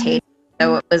left Haiti.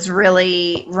 So it was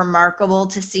really remarkable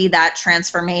to see that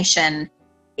transformation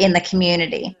in the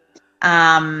community.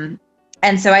 And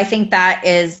so I think that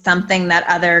is something that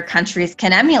other countries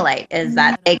can emulate, is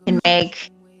that they can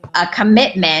make a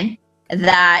commitment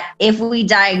that if we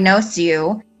diagnose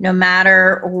you, no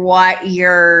matter what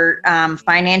your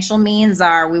financial means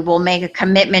are, we will make a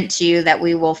commitment to you that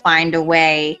we will find a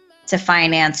way to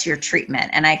finance your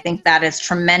treatment. And I think that is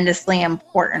tremendously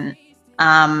important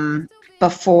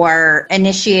before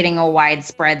initiating a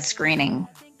widespread screening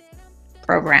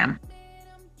program.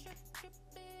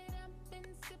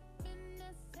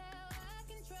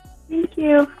 Thank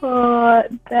you for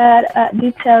that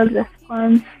detailed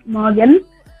response, Morgan.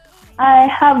 I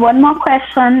have one more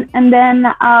question, and then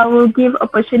I will give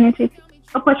opportunity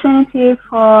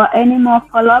for any more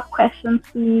follow-up questions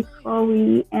before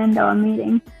we end our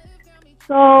meeting.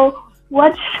 So,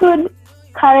 what should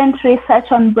current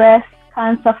research on breast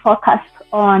cancer focus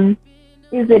on?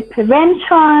 Is it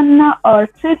prevention or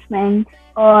treatment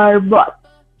or both?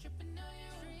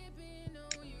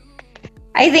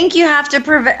 I think you have to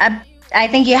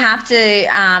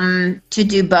to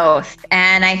do both,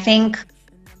 and I think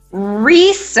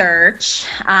research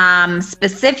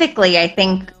specifically, I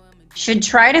think, should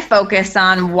try to focus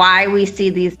on why we see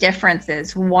these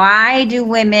differences. Why do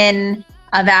women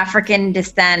of African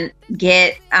descent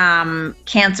get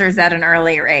cancers at an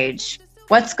earlier age?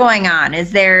 What's going on?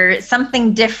 Is there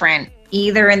something different,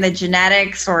 either in the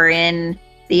genetics or in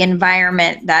the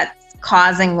environment, that's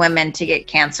causing women to get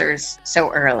cancers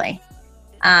so early?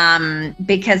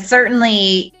 Because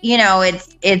certainly,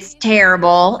 it's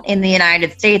terrible in the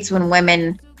United States when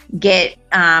women get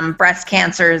breast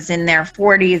cancers in their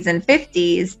 40s and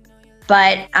 50s,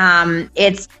 but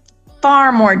it's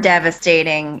far more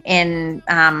devastating in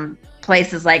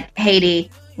places like Haiti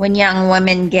when young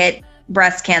women get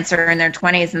breast cancer in their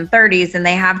 20s and 30s and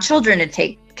they have children to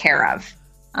take care of.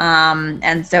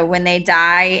 And so when they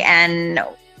die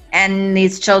and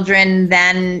these children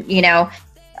then,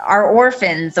 are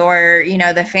orphans, or,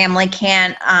 the family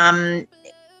can't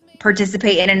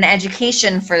participate in an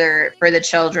education for the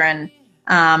children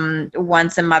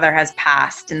once a mother has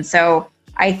passed. And so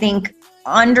I think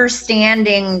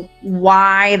understanding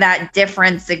why that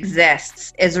difference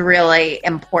exists is really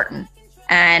important.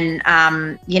 And,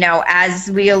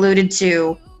 as we alluded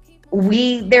to,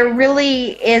 there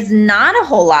really is not a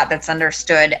whole lot that's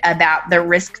understood about the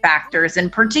risk factors, and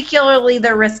particularly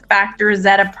the risk factors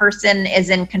that a person is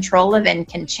in control of and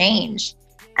can change.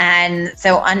 And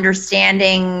so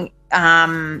understanding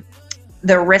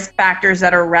the risk factors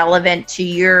that are relevant to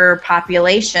your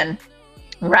population,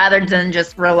 rather than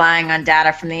just relying on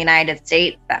data from the United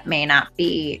States that may not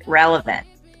be relevant.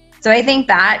 So I think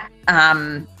that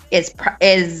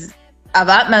is of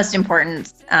utmost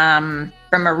importance from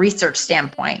a research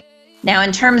standpoint. Now,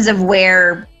 in terms of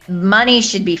where money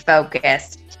should be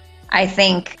focused, I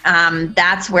think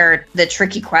that's where the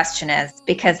tricky question is,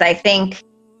 because I think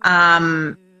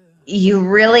you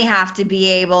really have to be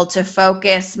able to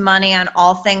focus money on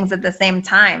all things at the same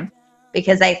time,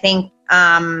 because I think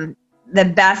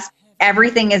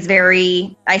everything is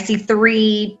I see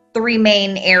three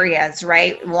main areas,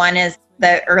 right? One is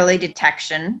the early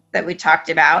detection that we talked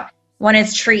about. One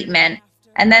is treatment.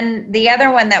 And then the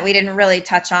other one that we didn't really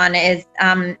touch on is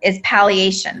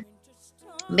palliation,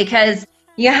 because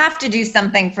you have to do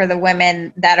something for the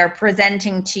women that are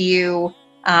presenting to you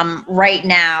right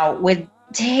now with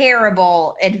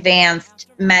terrible advanced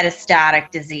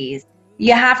metastatic disease.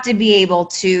 You have to be able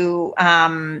to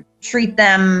treat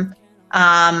them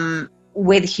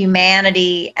with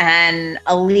humanity and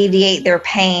alleviate their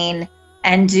pain,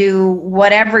 and do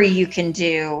whatever you can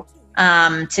do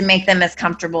to make them as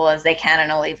comfortable as they can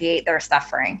and alleviate their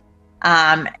suffering.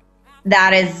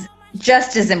 That is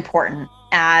just as important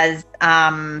as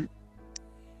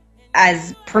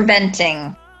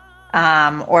preventing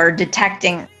or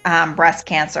detecting breast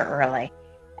cancer early.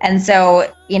 And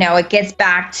so, it gets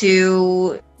back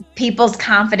to people's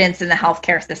confidence in the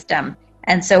healthcare system.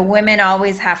 And so women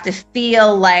always have to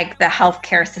feel like the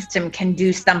healthcare system can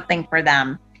do something for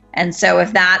them. And so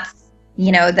if that's,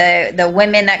 the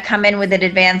women that come in with an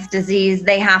advanced disease,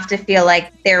 they have to feel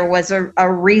like there was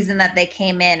a reason that they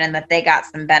came in and that they got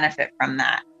some benefit from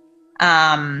that.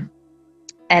 And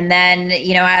then,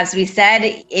 as we said,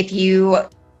 if you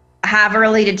have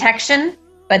early detection,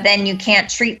 but then you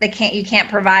can't you can't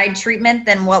provide treatment,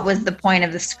 then what was the point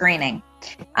of the screening?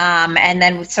 And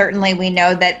then certainly we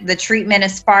know that the treatment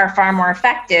is far, far more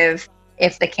effective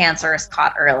if the cancer is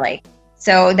caught early.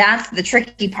 So that's the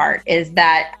tricky part, is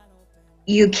that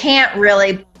you can't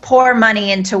really pour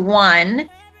money into one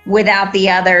without the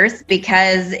others,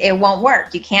 because it won't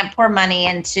work. You can't pour money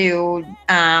into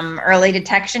early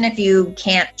detection if you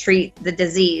can't treat the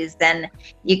disease. Then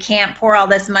you can't pour all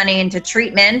this money into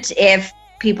treatment if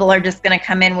people are just going to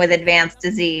come in with advanced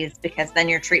disease, because then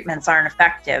your treatments aren't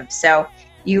effective. So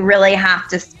you really have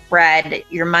to spread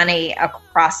your money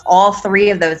across all three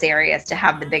of those areas to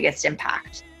have the biggest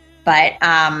impact. But,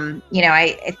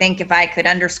 I think if I could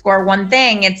underscore one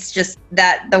thing, it's just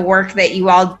that the work that you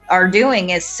all are doing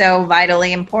is so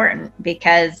vitally important,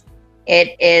 because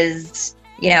it is,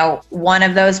 one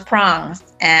of those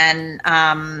prongs. And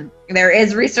there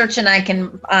is research, and I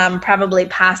can probably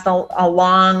pass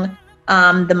along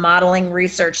the modeling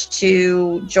research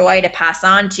to Joy to pass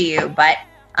on to you. But,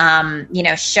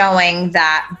 showing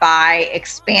that by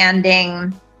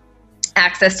expanding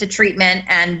access to treatment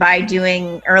and by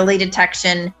doing early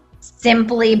detection,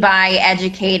 simply by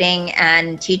educating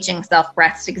and teaching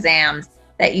self-breast exams,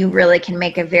 that you really can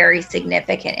make a very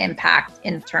significant impact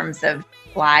in terms of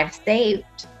lives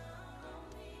saved.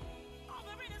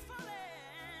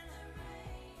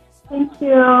 Thank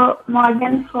you,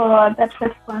 Morgan, for that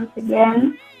response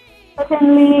again.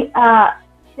 Certainly,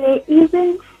 there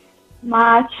isn't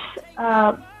much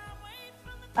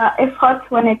effort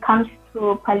when it comes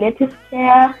to palliative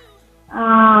care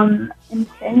in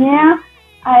Kenya.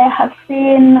 I have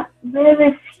seen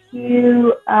very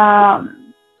few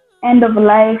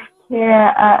end-of-life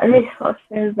care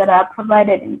resources that are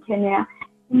provided in Kenya.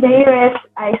 In the US,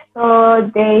 I saw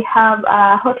they have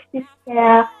hospice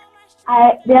care.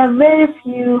 There are very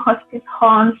few hospice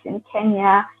homes in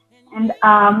Kenya, and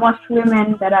most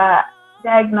women that are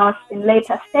diagnosed in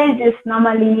later stages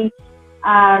normally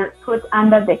are put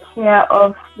under the care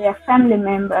of their family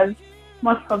members,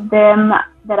 most of them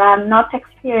that are not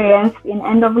experienced in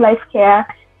end-of-life care.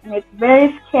 And it's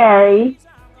very scary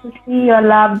to see your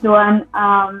loved one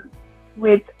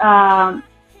with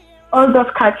all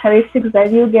those characteristics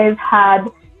that you guys had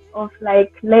of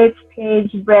like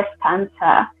late-stage breast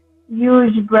cancer,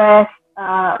 huge breast,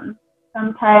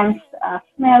 sometimes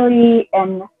smelly,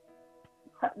 and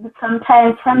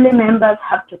sometimes family members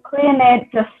have to clean it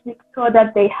just so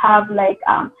that they have like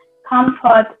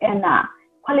comfort and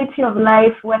quality of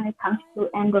life when it comes to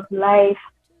end of life.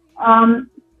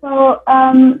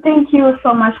 Thank you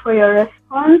so much for your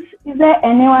response. Is there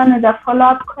anyone with a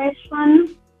follow-up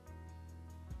question?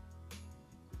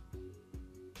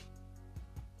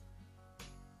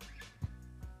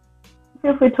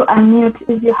 Feel free to unmute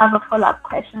if you have a follow-up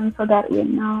question so that we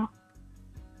know.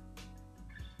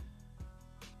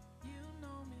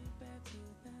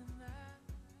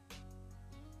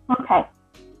 Okay.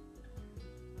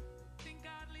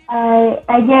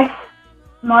 I guess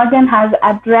Morgan has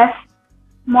addressed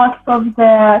most of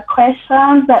the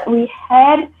questions that we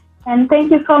had. And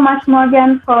thank you so much,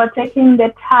 Morgan, for taking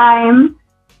the time.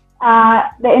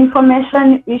 The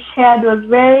information you shared was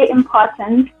very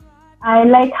important. I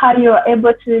like how you were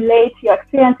able to relate your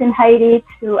experience in Haiti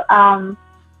to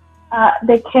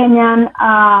the Kenyan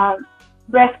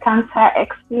breast cancer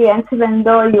experience, even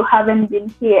though you haven't been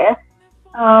here.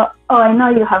 I know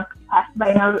you have passed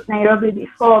by Nairobi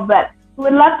before, but we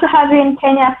would love to have you in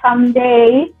Kenya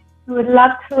someday. We would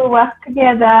love to work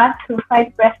together to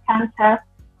fight breast cancer.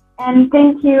 And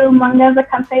thank you, Mwangaza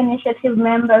Cancer Initiative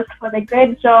members, for the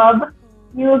great job.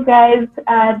 You guys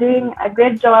are doing a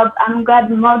great job. I'm glad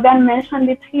Morgan mentioned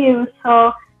it to you.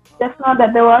 So just know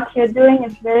that the work you're doing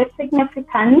is very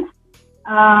significant.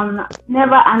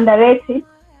 Never underrate it.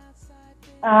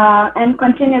 And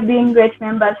continue being great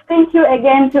members. Thank you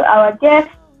again to our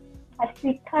guests. I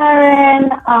see Karen,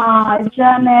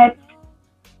 Janet,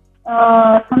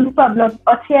 some people have logged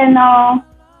Otieno.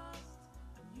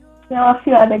 There are a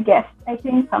few other guests. I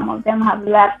think some of them have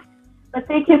left. But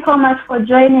thank you so much for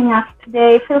joining us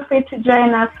today. Feel free to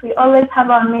join us. We always have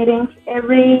our meetings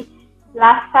every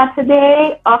last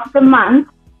Saturday of the month.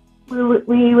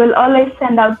 We will always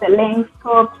send out the links,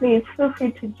 so please feel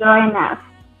free to join us.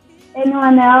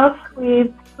 Anyone else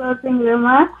with closing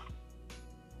remarks?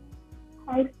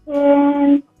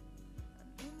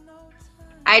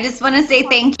 I just want to say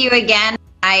thank you again.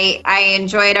 I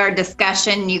enjoyed our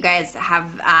discussion. You guys have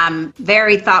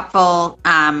very thoughtful,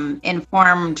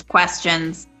 informed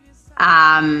questions.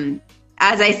 As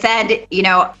I said,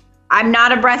 I'm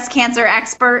not a breast cancer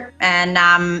expert, and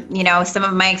some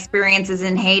of my experiences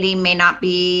in Haiti may not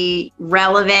be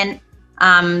relevant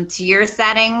to your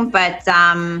setting, but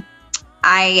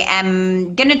I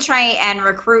am going to try and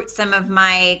recruit some of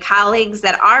my colleagues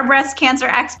that are breast cancer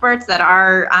experts, that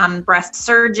are breast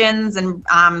surgeons and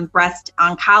breast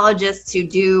oncologists who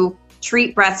do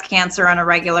treat breast cancer on a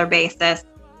regular basis.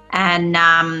 And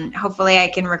hopefully I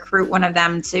can recruit one of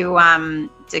them to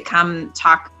come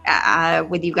talk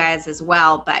with you guys as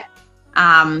well. But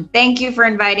thank you for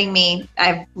inviting me.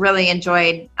 I've really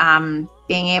enjoyed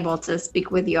being able to speak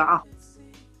with you all.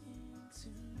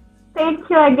 Thank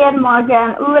you again,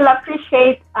 Morgan. We will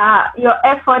appreciate your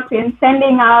effort in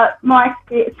sending more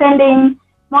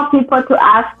people to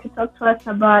us to talk to us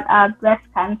about breast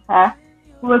cancer.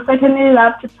 We will certainly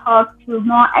love to talk to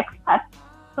more experts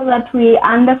so that we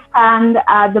understand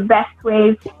the best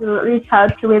ways to reach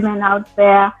out to women out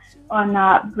there on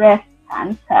breast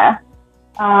cancer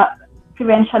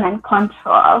prevention and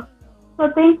control.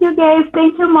 So thank you, guys.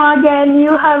 Thank you, Morgan.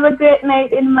 You have a great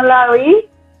night in Malawi.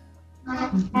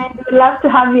 And we'd love to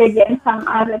have you again some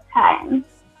other time.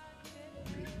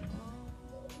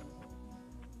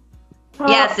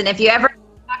 Yes, and if you ever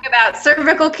talk about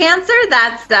cervical cancer,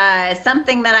 that's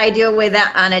something that I deal with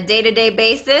on a day-to-day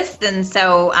basis. And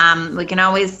so we can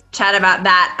always chat about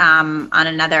that on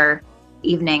another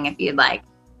evening if you'd like.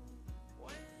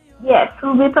 Yes,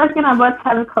 we'll be talking about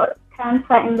cervical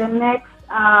cancer in the next,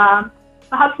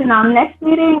 perhaps in our next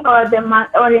meeting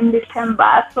or in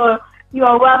December. So you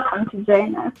are welcome to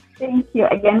join us. Thank you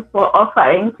again for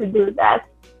offering to do that.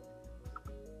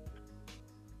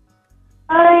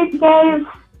 All right, guys.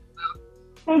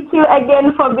 Thank you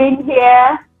again for being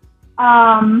here.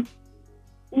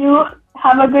 You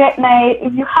have a great night.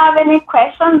 If you have any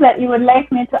questions that you would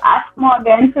like me to ask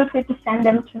Morgan, feel free to send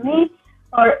them to me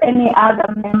or any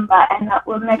other member, and I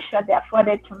will make sure they're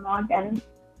forwarded to Morgan.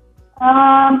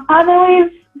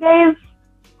 Otherwise, guys,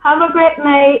 have a great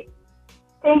night.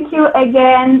 Thank you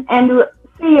again, and we'll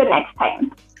see you next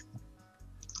time.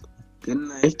 Good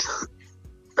night.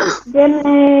 Good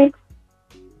night.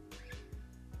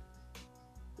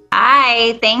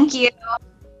 Bye. Thank you.